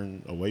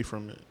turn away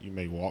from it, you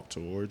may walk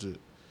towards it.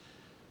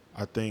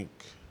 I think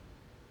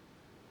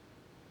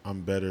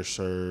I'm better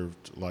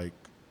served like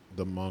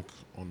the monk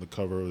on the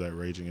cover of that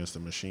Rage Against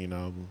the Machine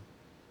album.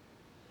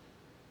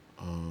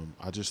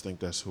 I just think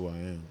that's who I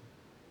am.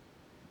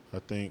 I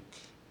think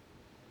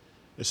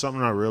It's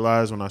something I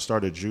realized when I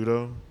started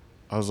judo.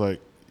 I was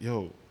like,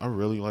 yo, I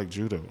really like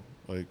judo.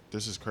 Like,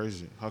 this is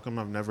crazy. How come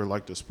I've never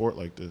liked a sport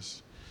like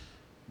this?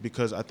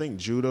 Because I think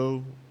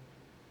judo,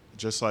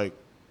 just like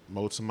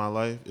most of my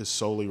life, is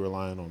solely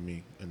relying on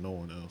me and no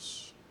one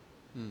else.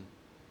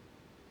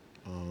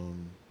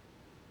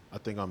 I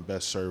think I'm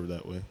best served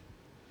that way.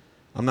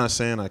 I'm not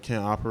saying I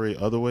can't operate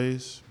other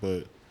ways,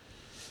 but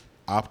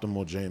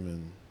optimal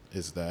Jamin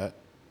is that.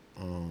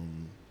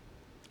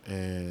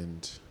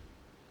 And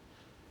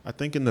I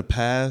think in the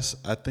past,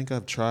 I think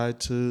I've tried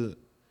to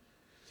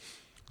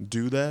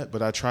do that,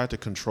 but I tried to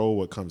control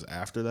what comes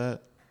after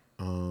that.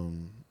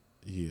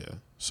 Yeah.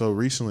 So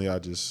recently,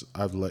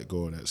 I've let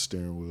go of that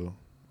steering wheel.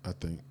 I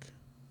think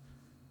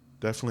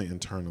definitely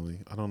internally.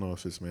 I don't know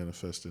if it's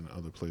manifested in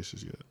other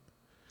places yet,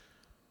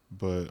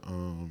 but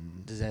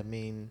Does that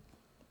mean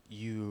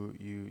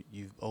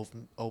you've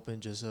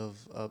opened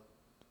yourself up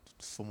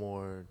for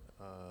more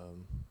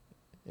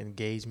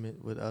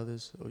engagement with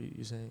others? Or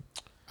you saying?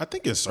 I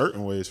think in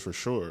certain ways for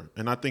sure,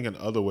 and I think in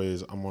other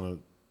ways I'm gonna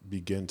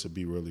begin to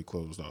be really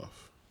closed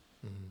off,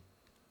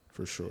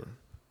 for sure.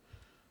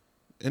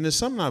 And it's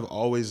something I've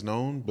always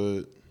known,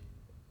 but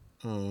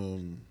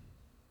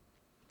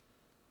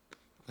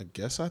I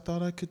guess I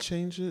thought I could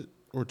change it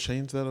or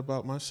change that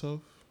about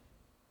myself.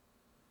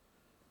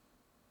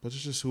 But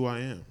it's just who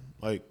I am.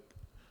 Like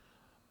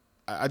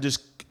I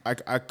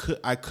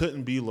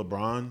couldn't be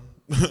LeBron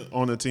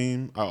on a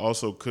team. I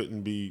also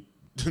couldn't be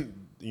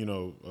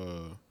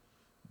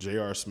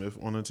J.R. Smith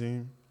on a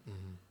team.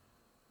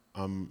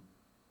 I'm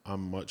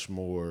much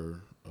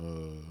more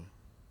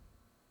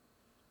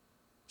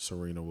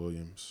Serena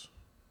Williams,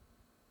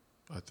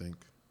 I think.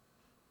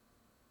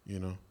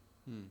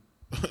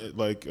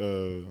 Like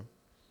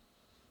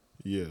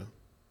yeah.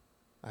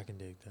 I can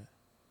dig that.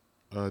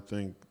 I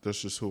think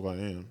that's just who I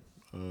am.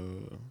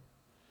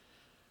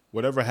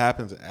 Whatever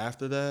happens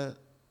after that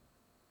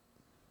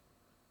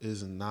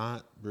is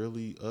not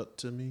really up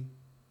to me.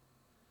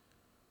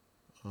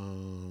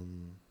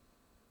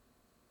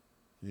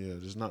 Yeah,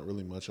 there's not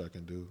really much I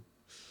can do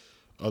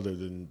other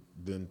than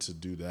to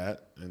do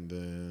that and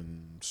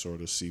then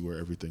sort of see where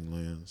everything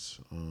lands.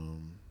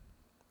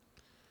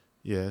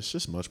 Yeah, it's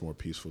just much more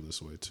peaceful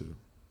this way too,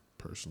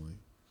 personally.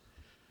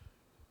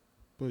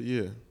 But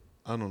yeah,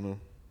 I don't know.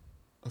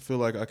 I feel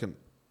like I can,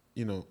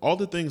 all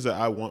the things that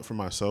I want for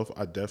myself,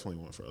 I definitely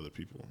want for other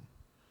people.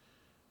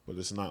 But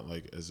it's not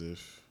like as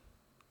if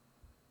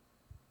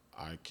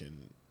I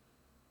can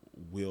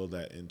will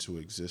that into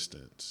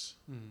existence.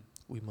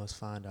 We must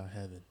find our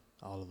heaven,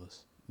 all of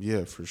us.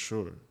 Yeah, for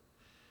sure.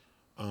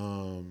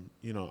 I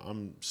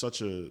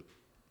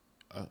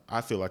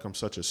feel like I'm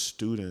such a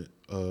student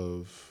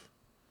of,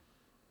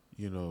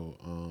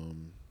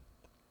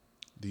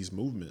 these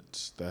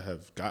movements that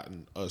have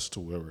gotten us to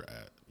where we're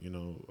at.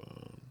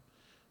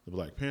 The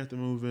Black Panther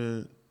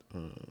movement,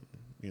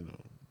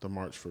 the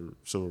March for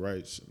Civil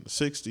Rights in the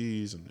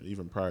 60s and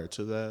even prior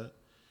to that.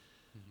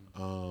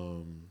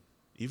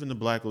 Even the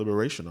Black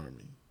Liberation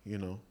Army,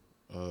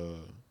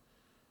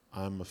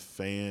 I'm a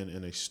fan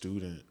and a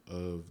student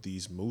of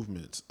these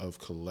movements of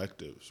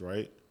collectives,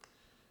 right?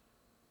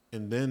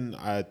 And then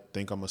I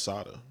think I'm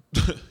Asada.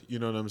 You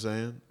know what I'm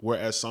saying? Where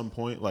at some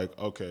point, like,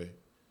 okay,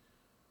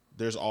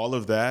 there's all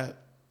of that,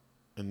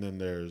 and then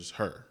there's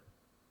her.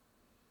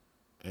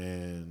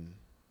 And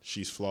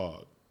she's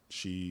flawed.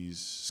 She's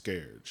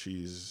scared.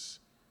 She's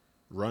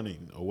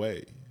running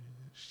away.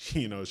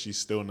 She's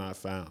still not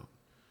found.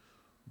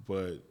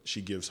 But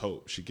she gives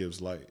hope. She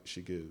gives light.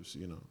 She gives,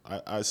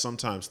 I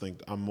sometimes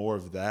think I'm more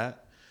of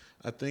that.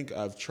 I think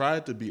I've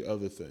tried to be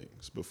other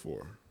things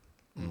before.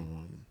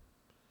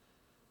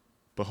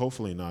 But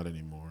hopefully not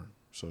anymore.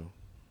 So,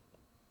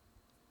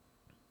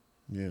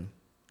 yeah.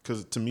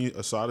 Because to me,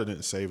 Asada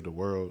didn't save the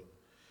world.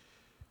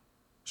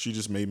 She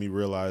just made me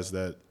realize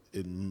that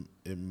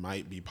it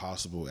might be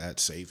possible at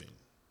saving.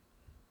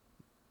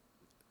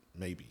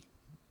 Maybe.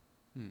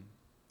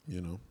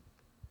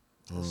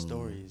 The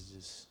story is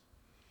just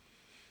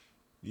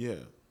Yeah.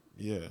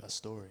 a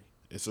story.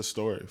 It's a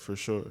story, for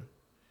sure.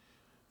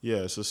 Yeah,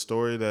 it's a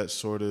story that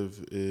sort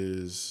of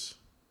is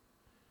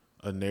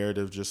a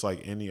narrative just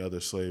like any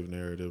other slave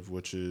narrative,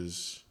 which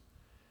is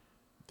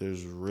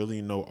there's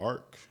really no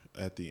arc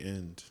at the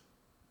end.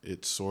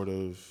 It sort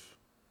of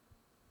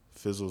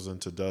fizzles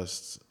into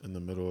dust in the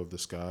middle of the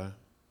sky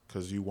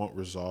because you want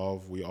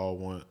resolve. We all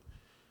want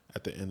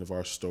at the end of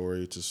our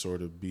story to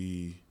sort of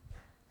be,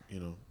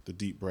 the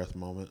deep breath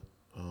moment.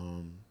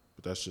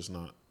 But that's just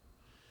not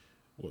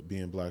what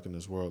being black in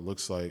this world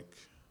looks like.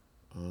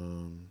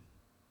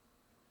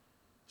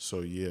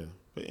 So yeah.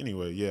 But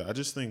anyway, yeah, I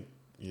just think,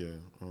 yeah,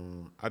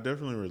 I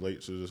definitely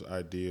relate to this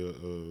idea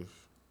of,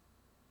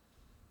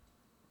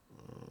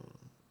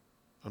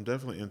 I'm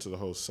definitely into the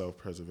whole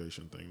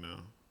self-preservation thing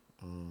now,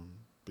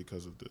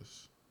 because of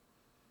this.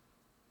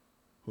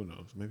 Who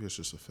knows? Maybe it's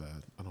just a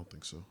fad. I don't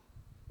think so.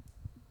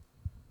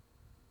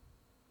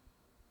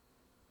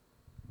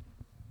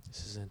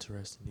 This is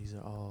interesting. These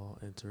are all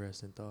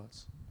interesting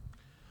thoughts.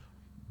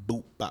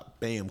 Boop, bop,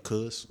 bam,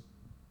 cuz.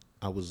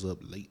 I was up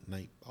late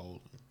night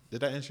balling. Did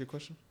that answer your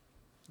question?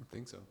 I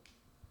think so.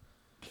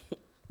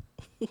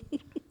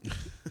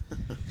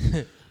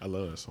 I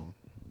love that song.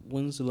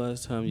 When's the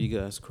last time you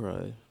guys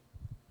cried?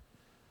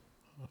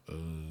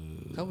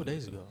 A couple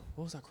days ago.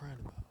 What was I crying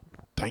about?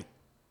 Dang.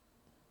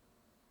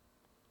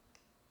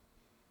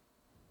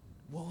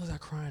 What was I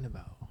crying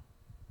about?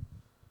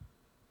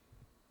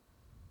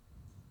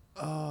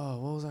 Oh,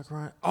 what was I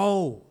crying?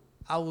 Oh,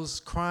 I was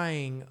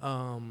crying.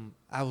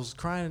 I was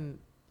crying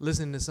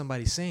listening to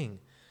somebody sing.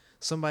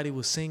 Somebody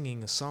was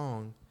singing a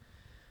song.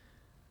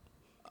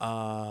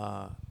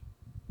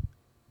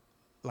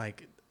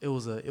 Like it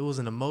was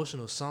an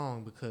emotional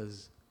song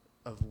because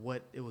of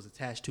what it was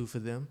attached to for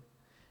them.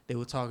 They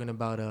were talking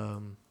about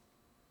man,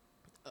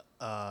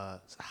 I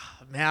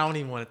don't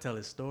even want to tell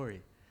this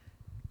story.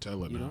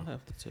 Tell it You now. don't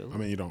have to tell I it.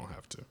 mean, you don't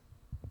have to.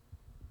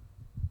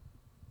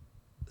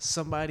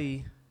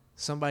 Somebody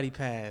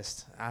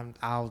passed.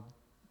 I'll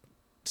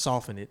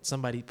soften it.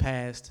 Somebody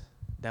passed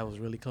that was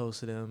really close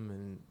to them,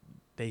 and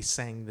they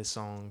sang this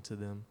song to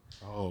them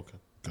Oh, okay.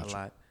 Gotcha. a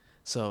lot.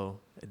 So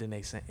then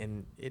they sang,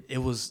 and it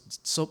was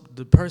so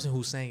the person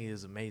who sang it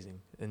is amazing,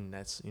 and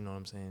that's what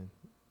I'm saying.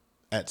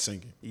 At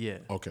singing. Yeah,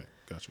 Okay,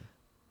 gotcha.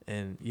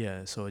 and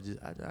yeah, so it just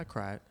I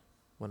cried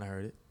when I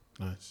heard it.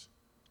 Nice.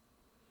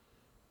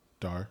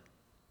 Dar,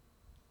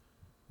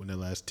 when that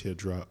last tear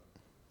drop,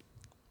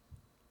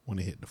 when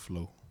it hit the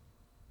floor.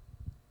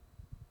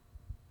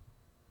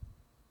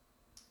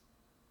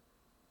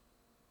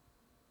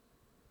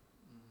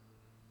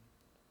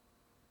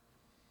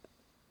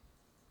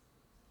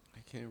 I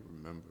can't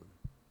remember.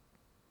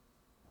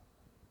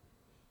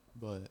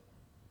 But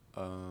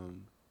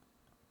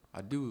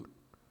I do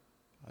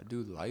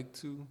like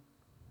to.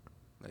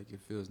 Like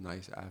it feels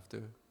nice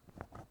after.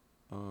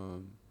 But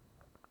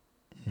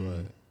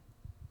I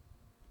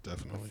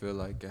Definitely. feel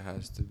like it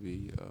has to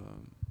be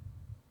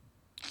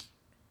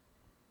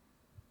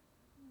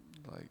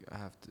like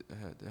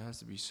there has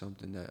to be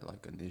something that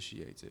like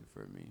initiates it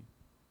for me.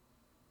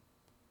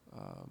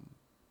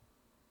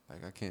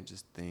 Like I can't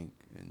just think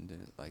and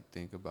then like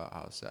think about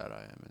how sad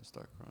I am and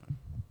start crying.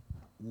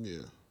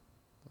 Yeah.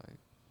 Like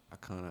I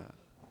kind of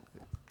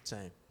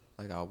Same.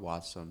 like I'll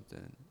watch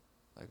something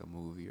like a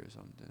movie or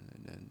something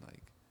and then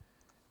like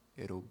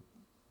it'll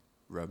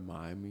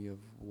remind me of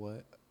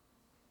what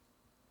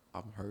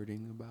I'm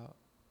hurting about.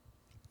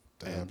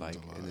 That And happens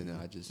like a lot, and then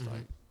yeah. I just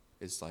like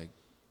it's like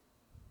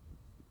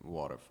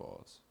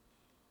waterfalls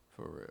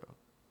for real.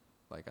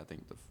 Like I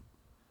think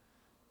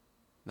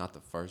not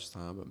the first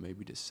time, but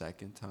maybe the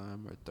second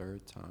time or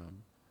third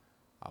time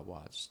I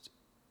watched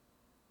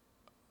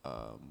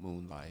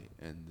Moonlight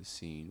and the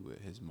scene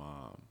with his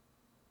mom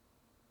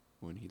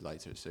when he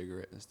lights her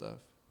cigarette and stuff.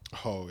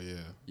 Oh, yeah.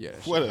 Yeah,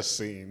 that What shit a had-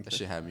 scene. That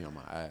shit had me on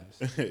my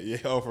ass. Yeah,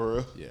 oh, for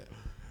real? Yeah.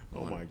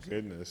 Oh, my 100%.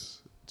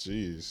 goodness.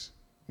 Jeez.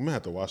 I'm going to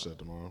have to watch that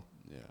tomorrow.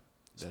 Yeah.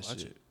 Let's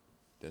watch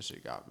That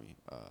shit got me.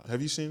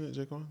 Have you seen it,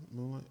 Jaquan?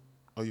 Moonlight?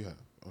 Oh, you have?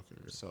 Okay,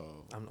 good.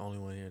 So I'm the only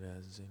one here that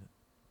hasn't seen it.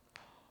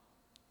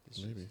 it's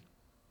just- Maybe.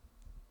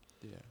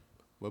 Yeah.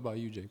 What about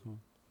you, Jaquan?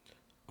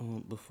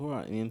 Before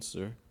I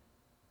answer,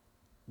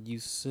 you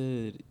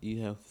said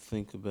you have to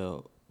think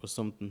about or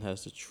something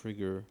has to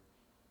trigger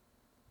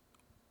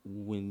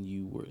when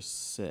you were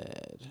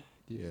sad.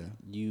 Yeah.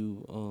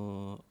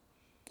 You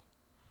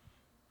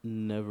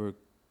never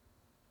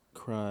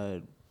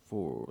cried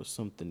for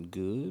something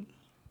good.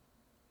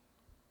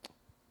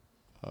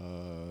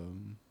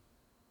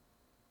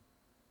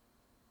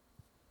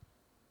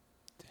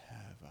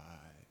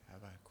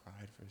 Have I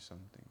cried for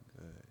something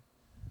good?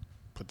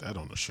 Put that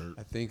on a shirt.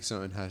 I think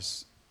something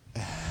has.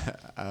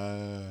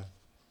 That's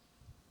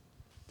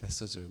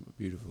such a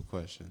beautiful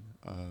question.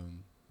 I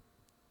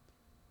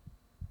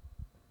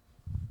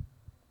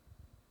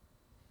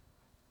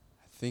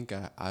think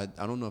I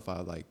don't know if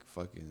I like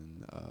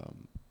fucking God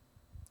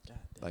damn,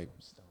 Like-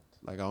 I'm stoned.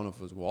 like I don't know if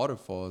it was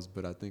waterfalls,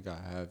 but I think I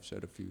have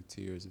shed a few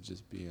tears of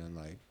just being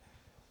like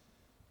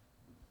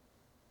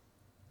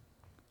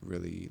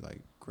really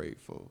like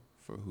grateful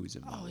for who's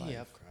in my Oh life.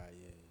 yeah, I've cried.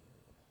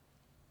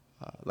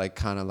 Yeah. Like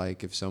kind of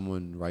like if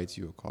someone writes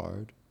you a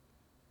card,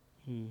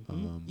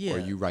 Yeah. or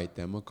you write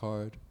them a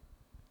card.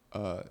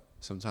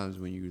 Sometimes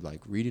when you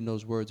like reading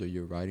those words or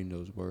you're writing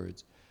those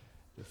words,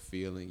 the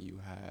feeling you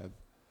have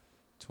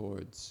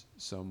towards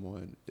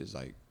someone is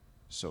like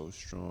so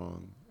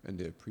strong, and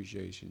the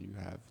appreciation you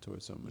have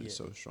towards someone is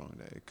Yeah. so strong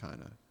that it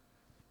kind of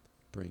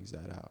brings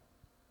that out.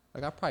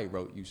 Like I probably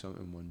wrote you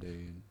something one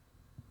day and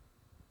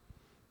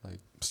like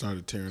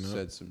Started tearing up.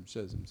 shed some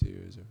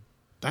tears or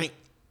Dang.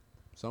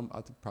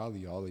 I think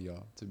probably all of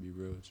y'all, to be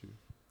real with you,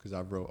 because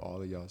I wrote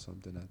all of y'all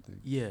something. I think.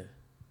 Yeah.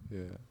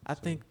 Yeah. I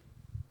so- think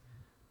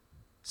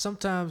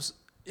sometimes,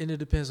 and it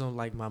depends on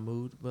like my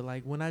mood, but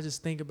like when I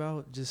just think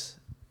about just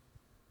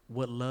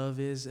what love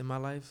is in my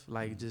life,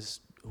 like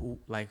just who,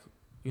 like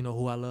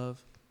who I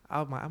love,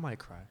 I might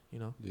cry.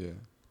 Yeah.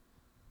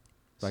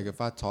 Like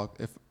if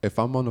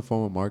I'm on the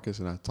phone with Marcus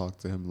and I talk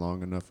to him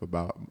long enough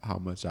about how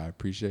much I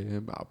appreciate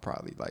him, I'll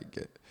probably like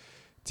get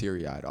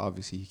teary eyed.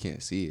 Obviously he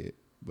can't see it,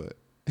 but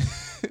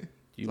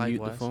You mute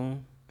the Likewise.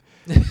 phone.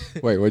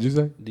 Wait, what'd you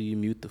say? Do you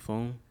mute the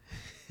phone?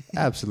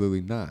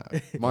 Absolutely not.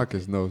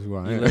 Marcus knows who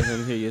I You am. let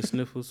him hear your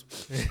sniffles?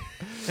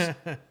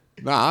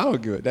 Nah, I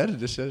don't give it. That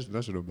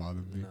shouldn't bother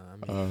me. Nah, I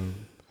mean,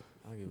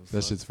 I don't give a That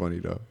fuck. shit's funny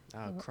though.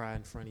 I'll cry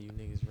in front of you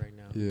niggas right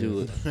now. Yeah.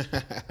 Do it.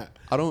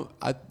 I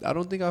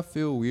don't think I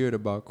feel weird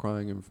about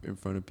crying in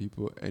front of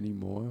people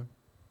anymore.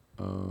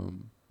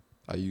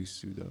 I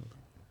used to though.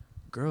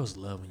 Girls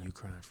love when you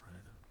cry in front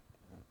of them.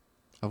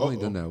 I've only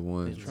done that They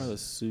once. try to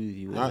soothe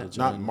you. with Not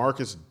vagina.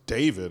 Marcus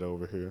David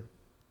over here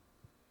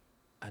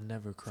I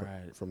never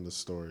cried. from the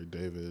story.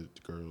 David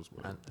girls.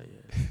 Yeah.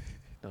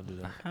 Don't do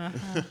that.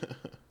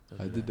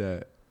 I did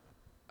that.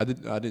 I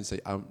didn't say.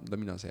 Let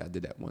me not say I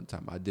did that one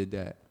time. I did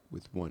that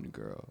with one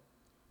girl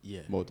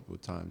Yeah, multiple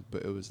times,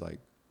 but it was like,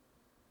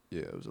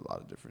 yeah, it was a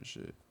lot of different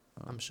shit.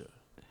 I'm sure.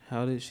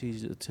 How did she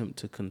attempt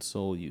to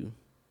console you?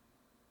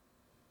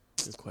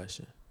 Good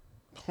question.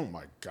 Oh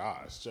my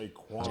gosh,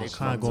 Jaquan.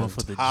 Jaquan going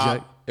for the top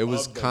judge. It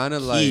was of the kind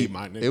of key, like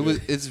my nigga. it was.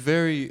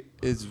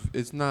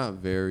 It's not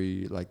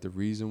very like the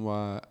reason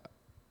why.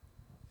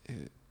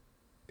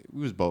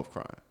 We was both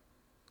crying.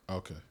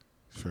 Okay,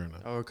 fair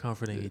enough. Or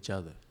comforting each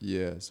other.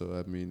 Yeah, so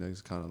I mean,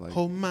 it's kind of like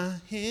Hold my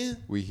hand.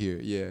 we hear.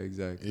 Yeah,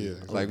 exactly. Yeah,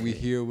 Like we okay.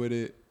 hear with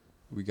it,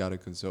 we gotta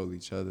console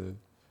each other.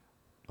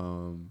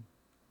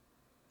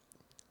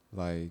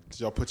 Like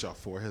Did y'all put y'all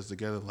foreheads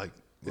together like?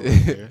 over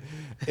there?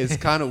 it's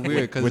kind of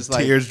weird because With it's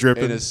like tears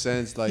dripping? in a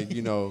sense, like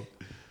yeah,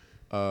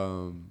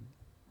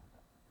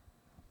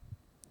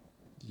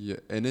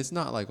 and it's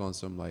not like on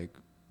some like.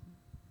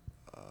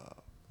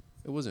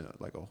 It wasn't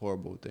like a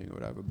horrible thing or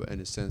whatever, but in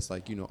a sense,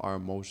 like, our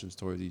emotions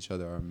towards each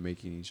other are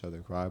making each other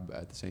cry, but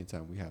at the same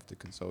time, we have to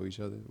console each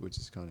other, which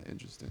is kind of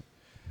interesting.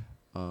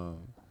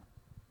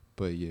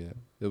 But yeah,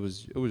 it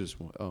was just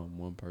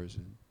one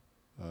person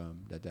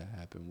that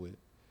happened with.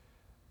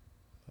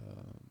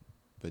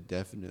 But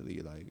definitely,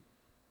 like,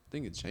 I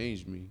think it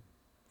changed me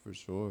for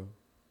sure.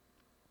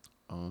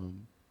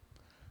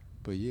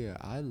 But yeah,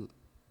 I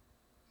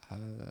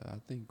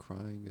think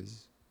crying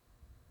is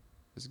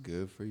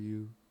good for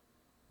you.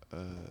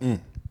 I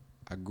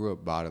grew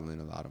up bottling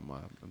a lot of my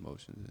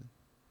emotions in,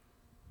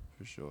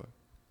 for sure.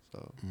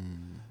 So,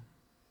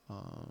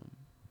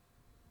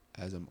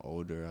 as I'm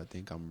older, I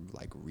think I'm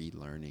like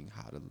relearning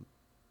how to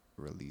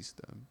release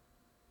them.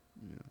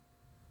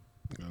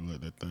 Gotta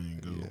let that thing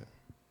go. Yeah.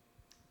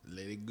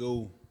 Let it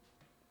go.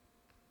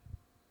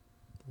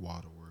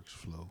 Waterworks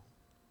flow.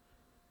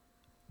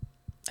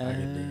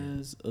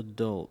 As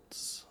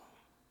adults,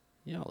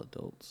 y'all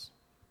adults,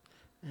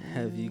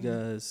 have you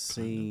guys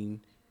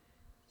seen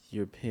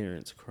your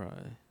parents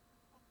cry?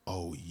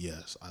 Oh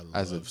yes, I love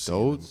As seeing them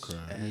adults?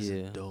 cry. As Yeah.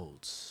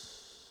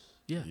 adults.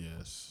 Yeah.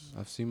 Yes.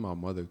 I've seen my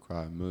mother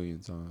cry a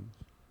million times.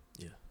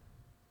 Yeah.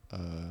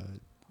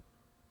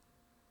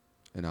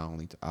 And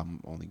I'm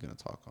only gonna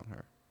talk on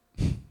her.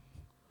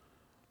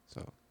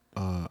 So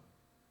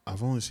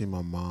I've only seen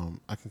my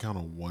mom. I can count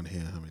on one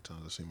hand how many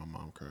times I've seen my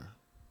mom cry.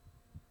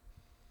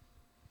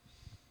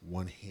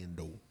 One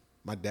handle.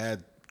 My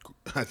dad,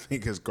 I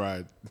think, has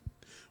cried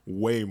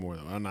way more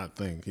than I'm not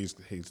think. He's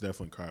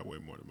definitely cried way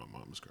more than my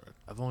mom has cried.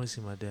 I've only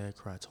seen my dad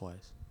cry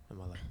twice in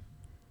my life.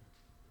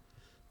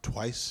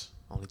 Twice?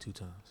 Only 2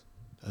 times.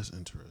 That's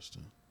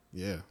interesting.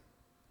 Yeah.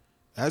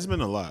 It has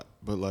been a lot,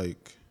 but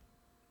like,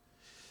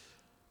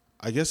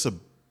 I guess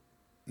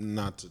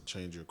not to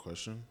change your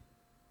question,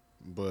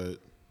 but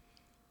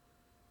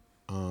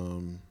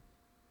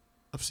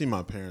I've seen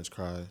my parents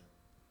cry.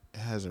 It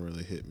hasn't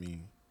really hit me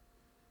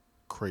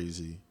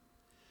crazy.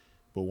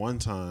 But one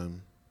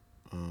time,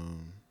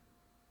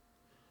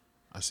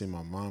 I seen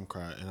my mom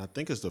cry, and I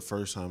think it's the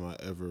first time I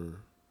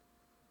ever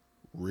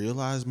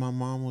realized my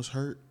mom was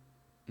hurt.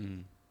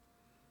 And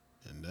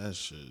that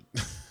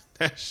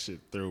shit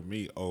threw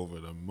me over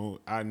the moon.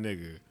 I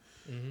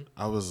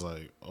was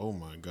like, oh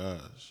my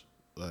gosh.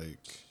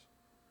 Like,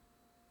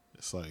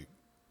 it's like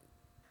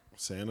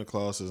Santa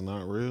Claus is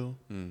not real.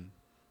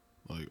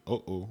 Like,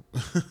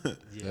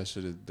 that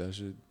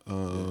should.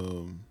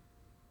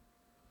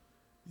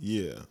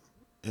 Yeah.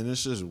 And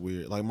it's just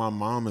weird. Like, my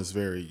mom is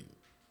very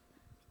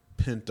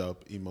pent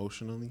up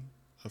emotionally,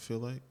 I feel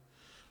like.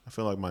 I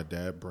feel like my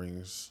dad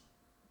brings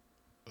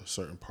a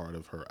certain part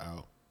of her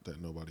out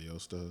that nobody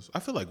else does. I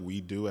feel like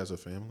we do as a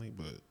family,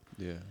 but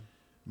Yeah.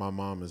 my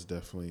mom is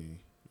definitely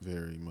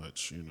very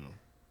much,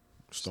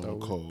 stone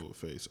Stoic. cold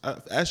face.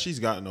 As she's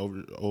gotten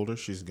older,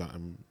 she's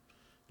gotten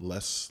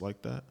less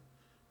like that.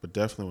 But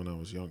definitely when I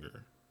was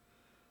younger.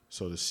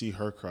 So to see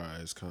her cry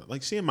is kind of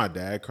like seeing my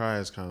dad cry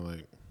is kind of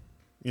like,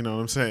 you know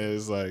what I'm saying?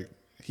 It's like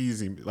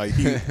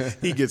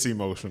he gets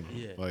emotional.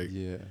 Yeah. Like,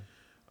 Yeah.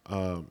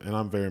 and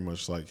I'm very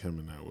much like him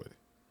in that way.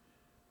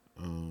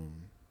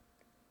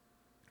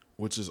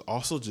 Which is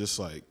also just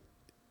like,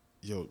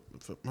 yo,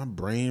 my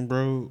brain,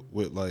 bro,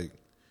 with like,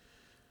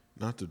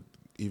 not to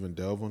even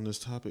delve on this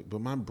topic,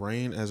 but my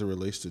brain as it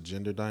relates to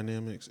gender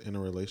dynamics in a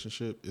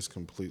relationship is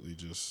completely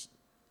just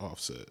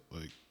offset.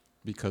 Like,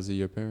 Because of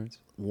your parents?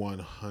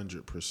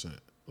 100%.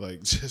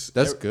 Like, just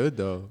That's good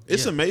though.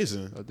 It's Yeah.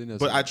 amazing. I think that's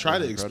But I try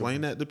to incredible.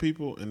 explain that to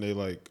people, and they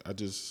like,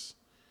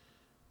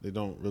 They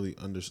don't really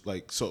understand.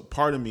 Like, so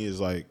part of me is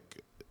like,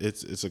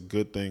 it's a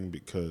good thing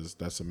because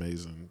that's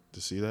amazing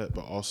to see that,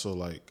 but also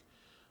like,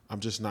 I'm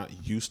just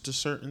not used to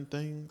certain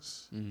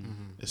things,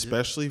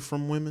 especially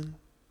from women.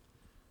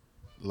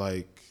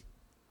 Like,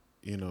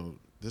 you know,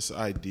 this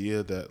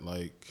idea that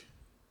like,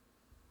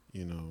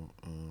 you know,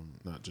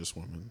 not just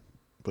women,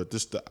 but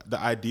this the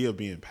idea of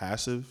being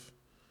passive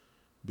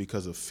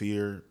because of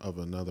fear of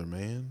another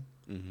man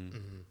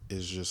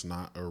is just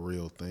not a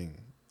real thing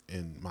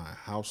in my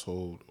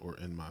household or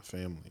in my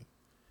family.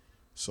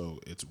 So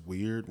it's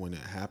weird when it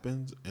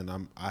happens,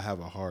 and I have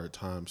a hard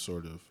time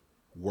sort of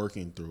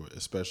working through it,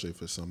 especially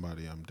if it's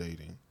somebody I'm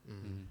dating.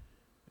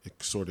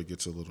 It sort of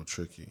gets a little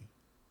tricky.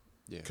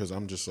 Yeah. Because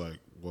I'm just like,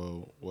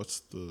 well, what's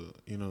the,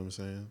 you know what I'm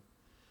saying?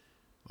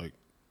 Like,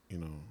 you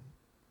know,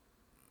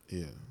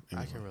 yeah. I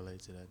Anyway. can relate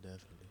to that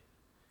definitely.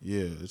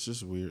 Yeah, it's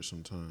just weird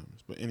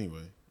sometimes. But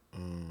anyway,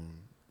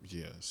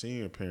 yeah, seeing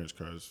your parents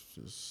cry is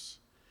just,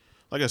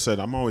 like I said,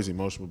 I'm always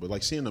emotional, but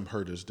like seeing them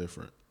hurt is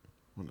different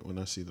when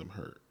I see them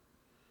hurt.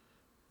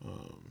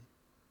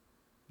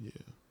 Yeah.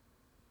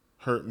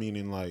 Hurt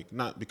meaning like,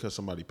 not because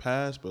somebody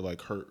passed, but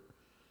like hurt,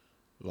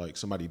 like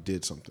somebody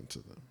did something to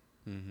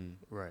them.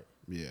 Right.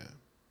 Yeah.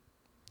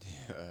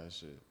 Yeah,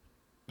 shit.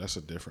 That's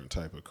a different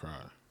type of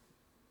cry.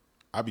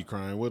 I be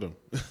crying with them.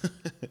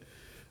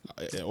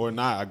 Or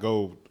not, I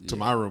go to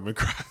my room and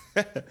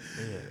cry.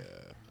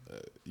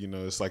 You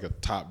know, it's like a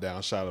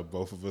top-down shot of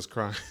both of us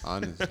crying.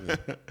 Honestly.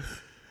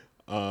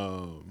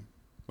 What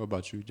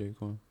about you,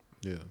 Jaquan?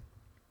 Yeah.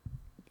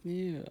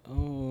 Yeah,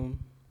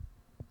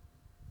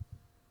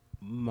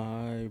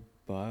 my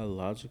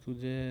biological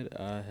dad,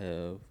 I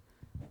have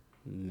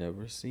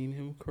never seen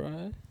him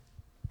cry.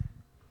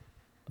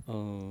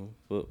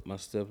 But my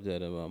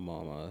stepdad and my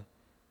mom,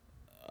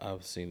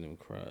 I've seen them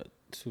cry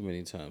too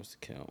many times to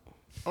count.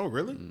 Oh,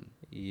 really?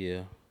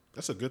 Yeah,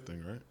 That's a good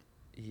thing, right?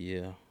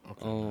 yeah.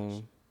 Okay,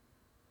 nice.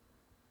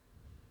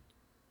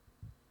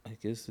 I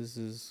guess this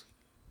is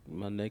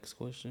my next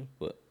question,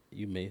 but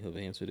you may have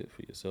answered it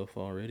for yourself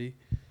already.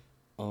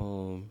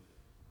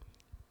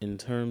 In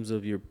terms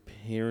of your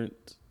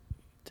parent,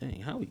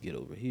 dang, how we get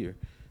over here?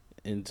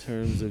 In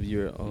terms of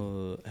your,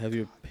 have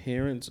your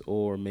parents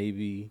or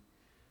maybe,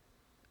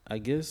 I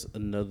guess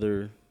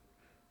another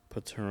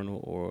paternal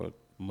or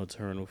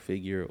maternal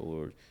figure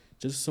or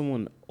just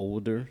someone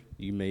older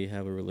you may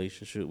have a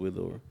relationship with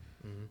or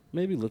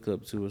maybe look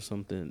up to or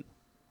something,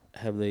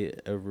 have they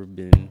ever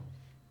been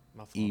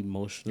My fault.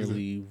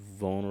 emotionally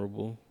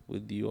vulnerable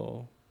with you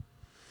all?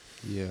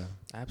 Yeah.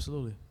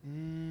 Absolutely.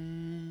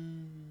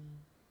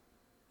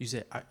 You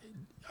said,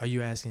 are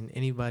you asking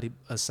anybody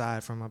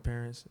aside from my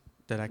parents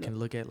that I can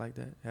look at like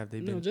that? Have they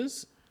No, been?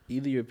 just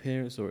either your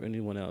parents or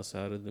anyone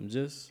outside of them,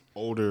 just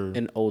Older,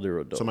 an older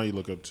adult. somebody you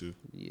look up to.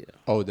 Yeah.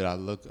 Oh, did I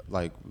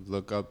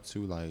look up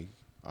to, like,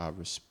 I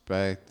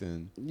respect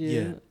and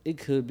Yeah, it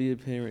could be a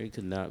parent, it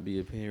could not be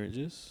a parent,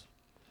 just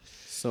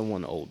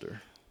someone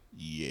older.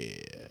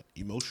 Yeah.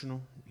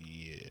 Emotional?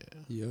 Yeah.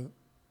 yeah.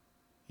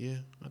 Yeah,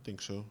 I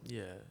think so.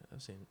 Yeah,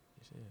 I've seen.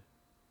 Yeah.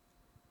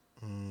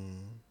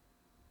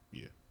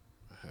 Yeah,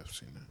 I have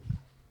seen that.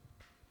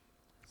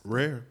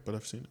 Rare, but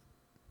I've seen it.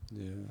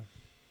 Yeah.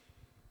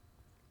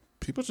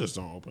 People just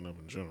don't open up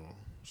in general.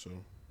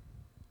 So,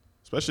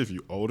 especially if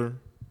you're older,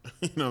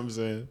 you know what I'm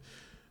saying?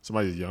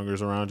 Somebody younger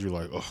around you,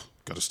 like, oh,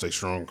 gotta stay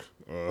strong.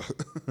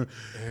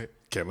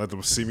 Can't let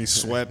them see me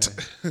sweat.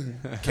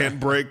 Can't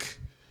break.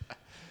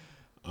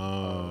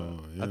 Yeah.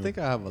 I think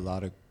I have a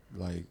lot of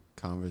like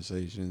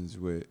conversations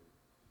with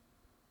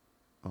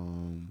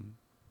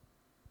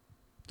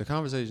the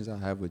conversations I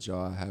have with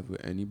y'all I have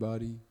with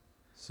anybody.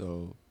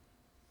 So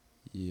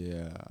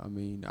yeah, I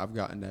mean, I've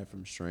gotten that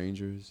from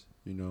strangers,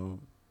 you know,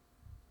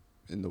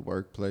 in the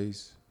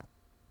workplace,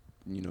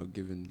 you know,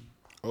 given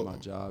my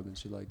job and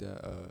shit like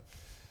that.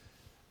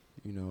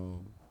 You know,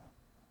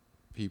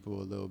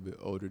 people a little bit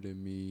older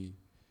than me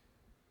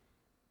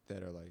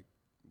that are like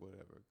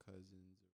whatever, cousins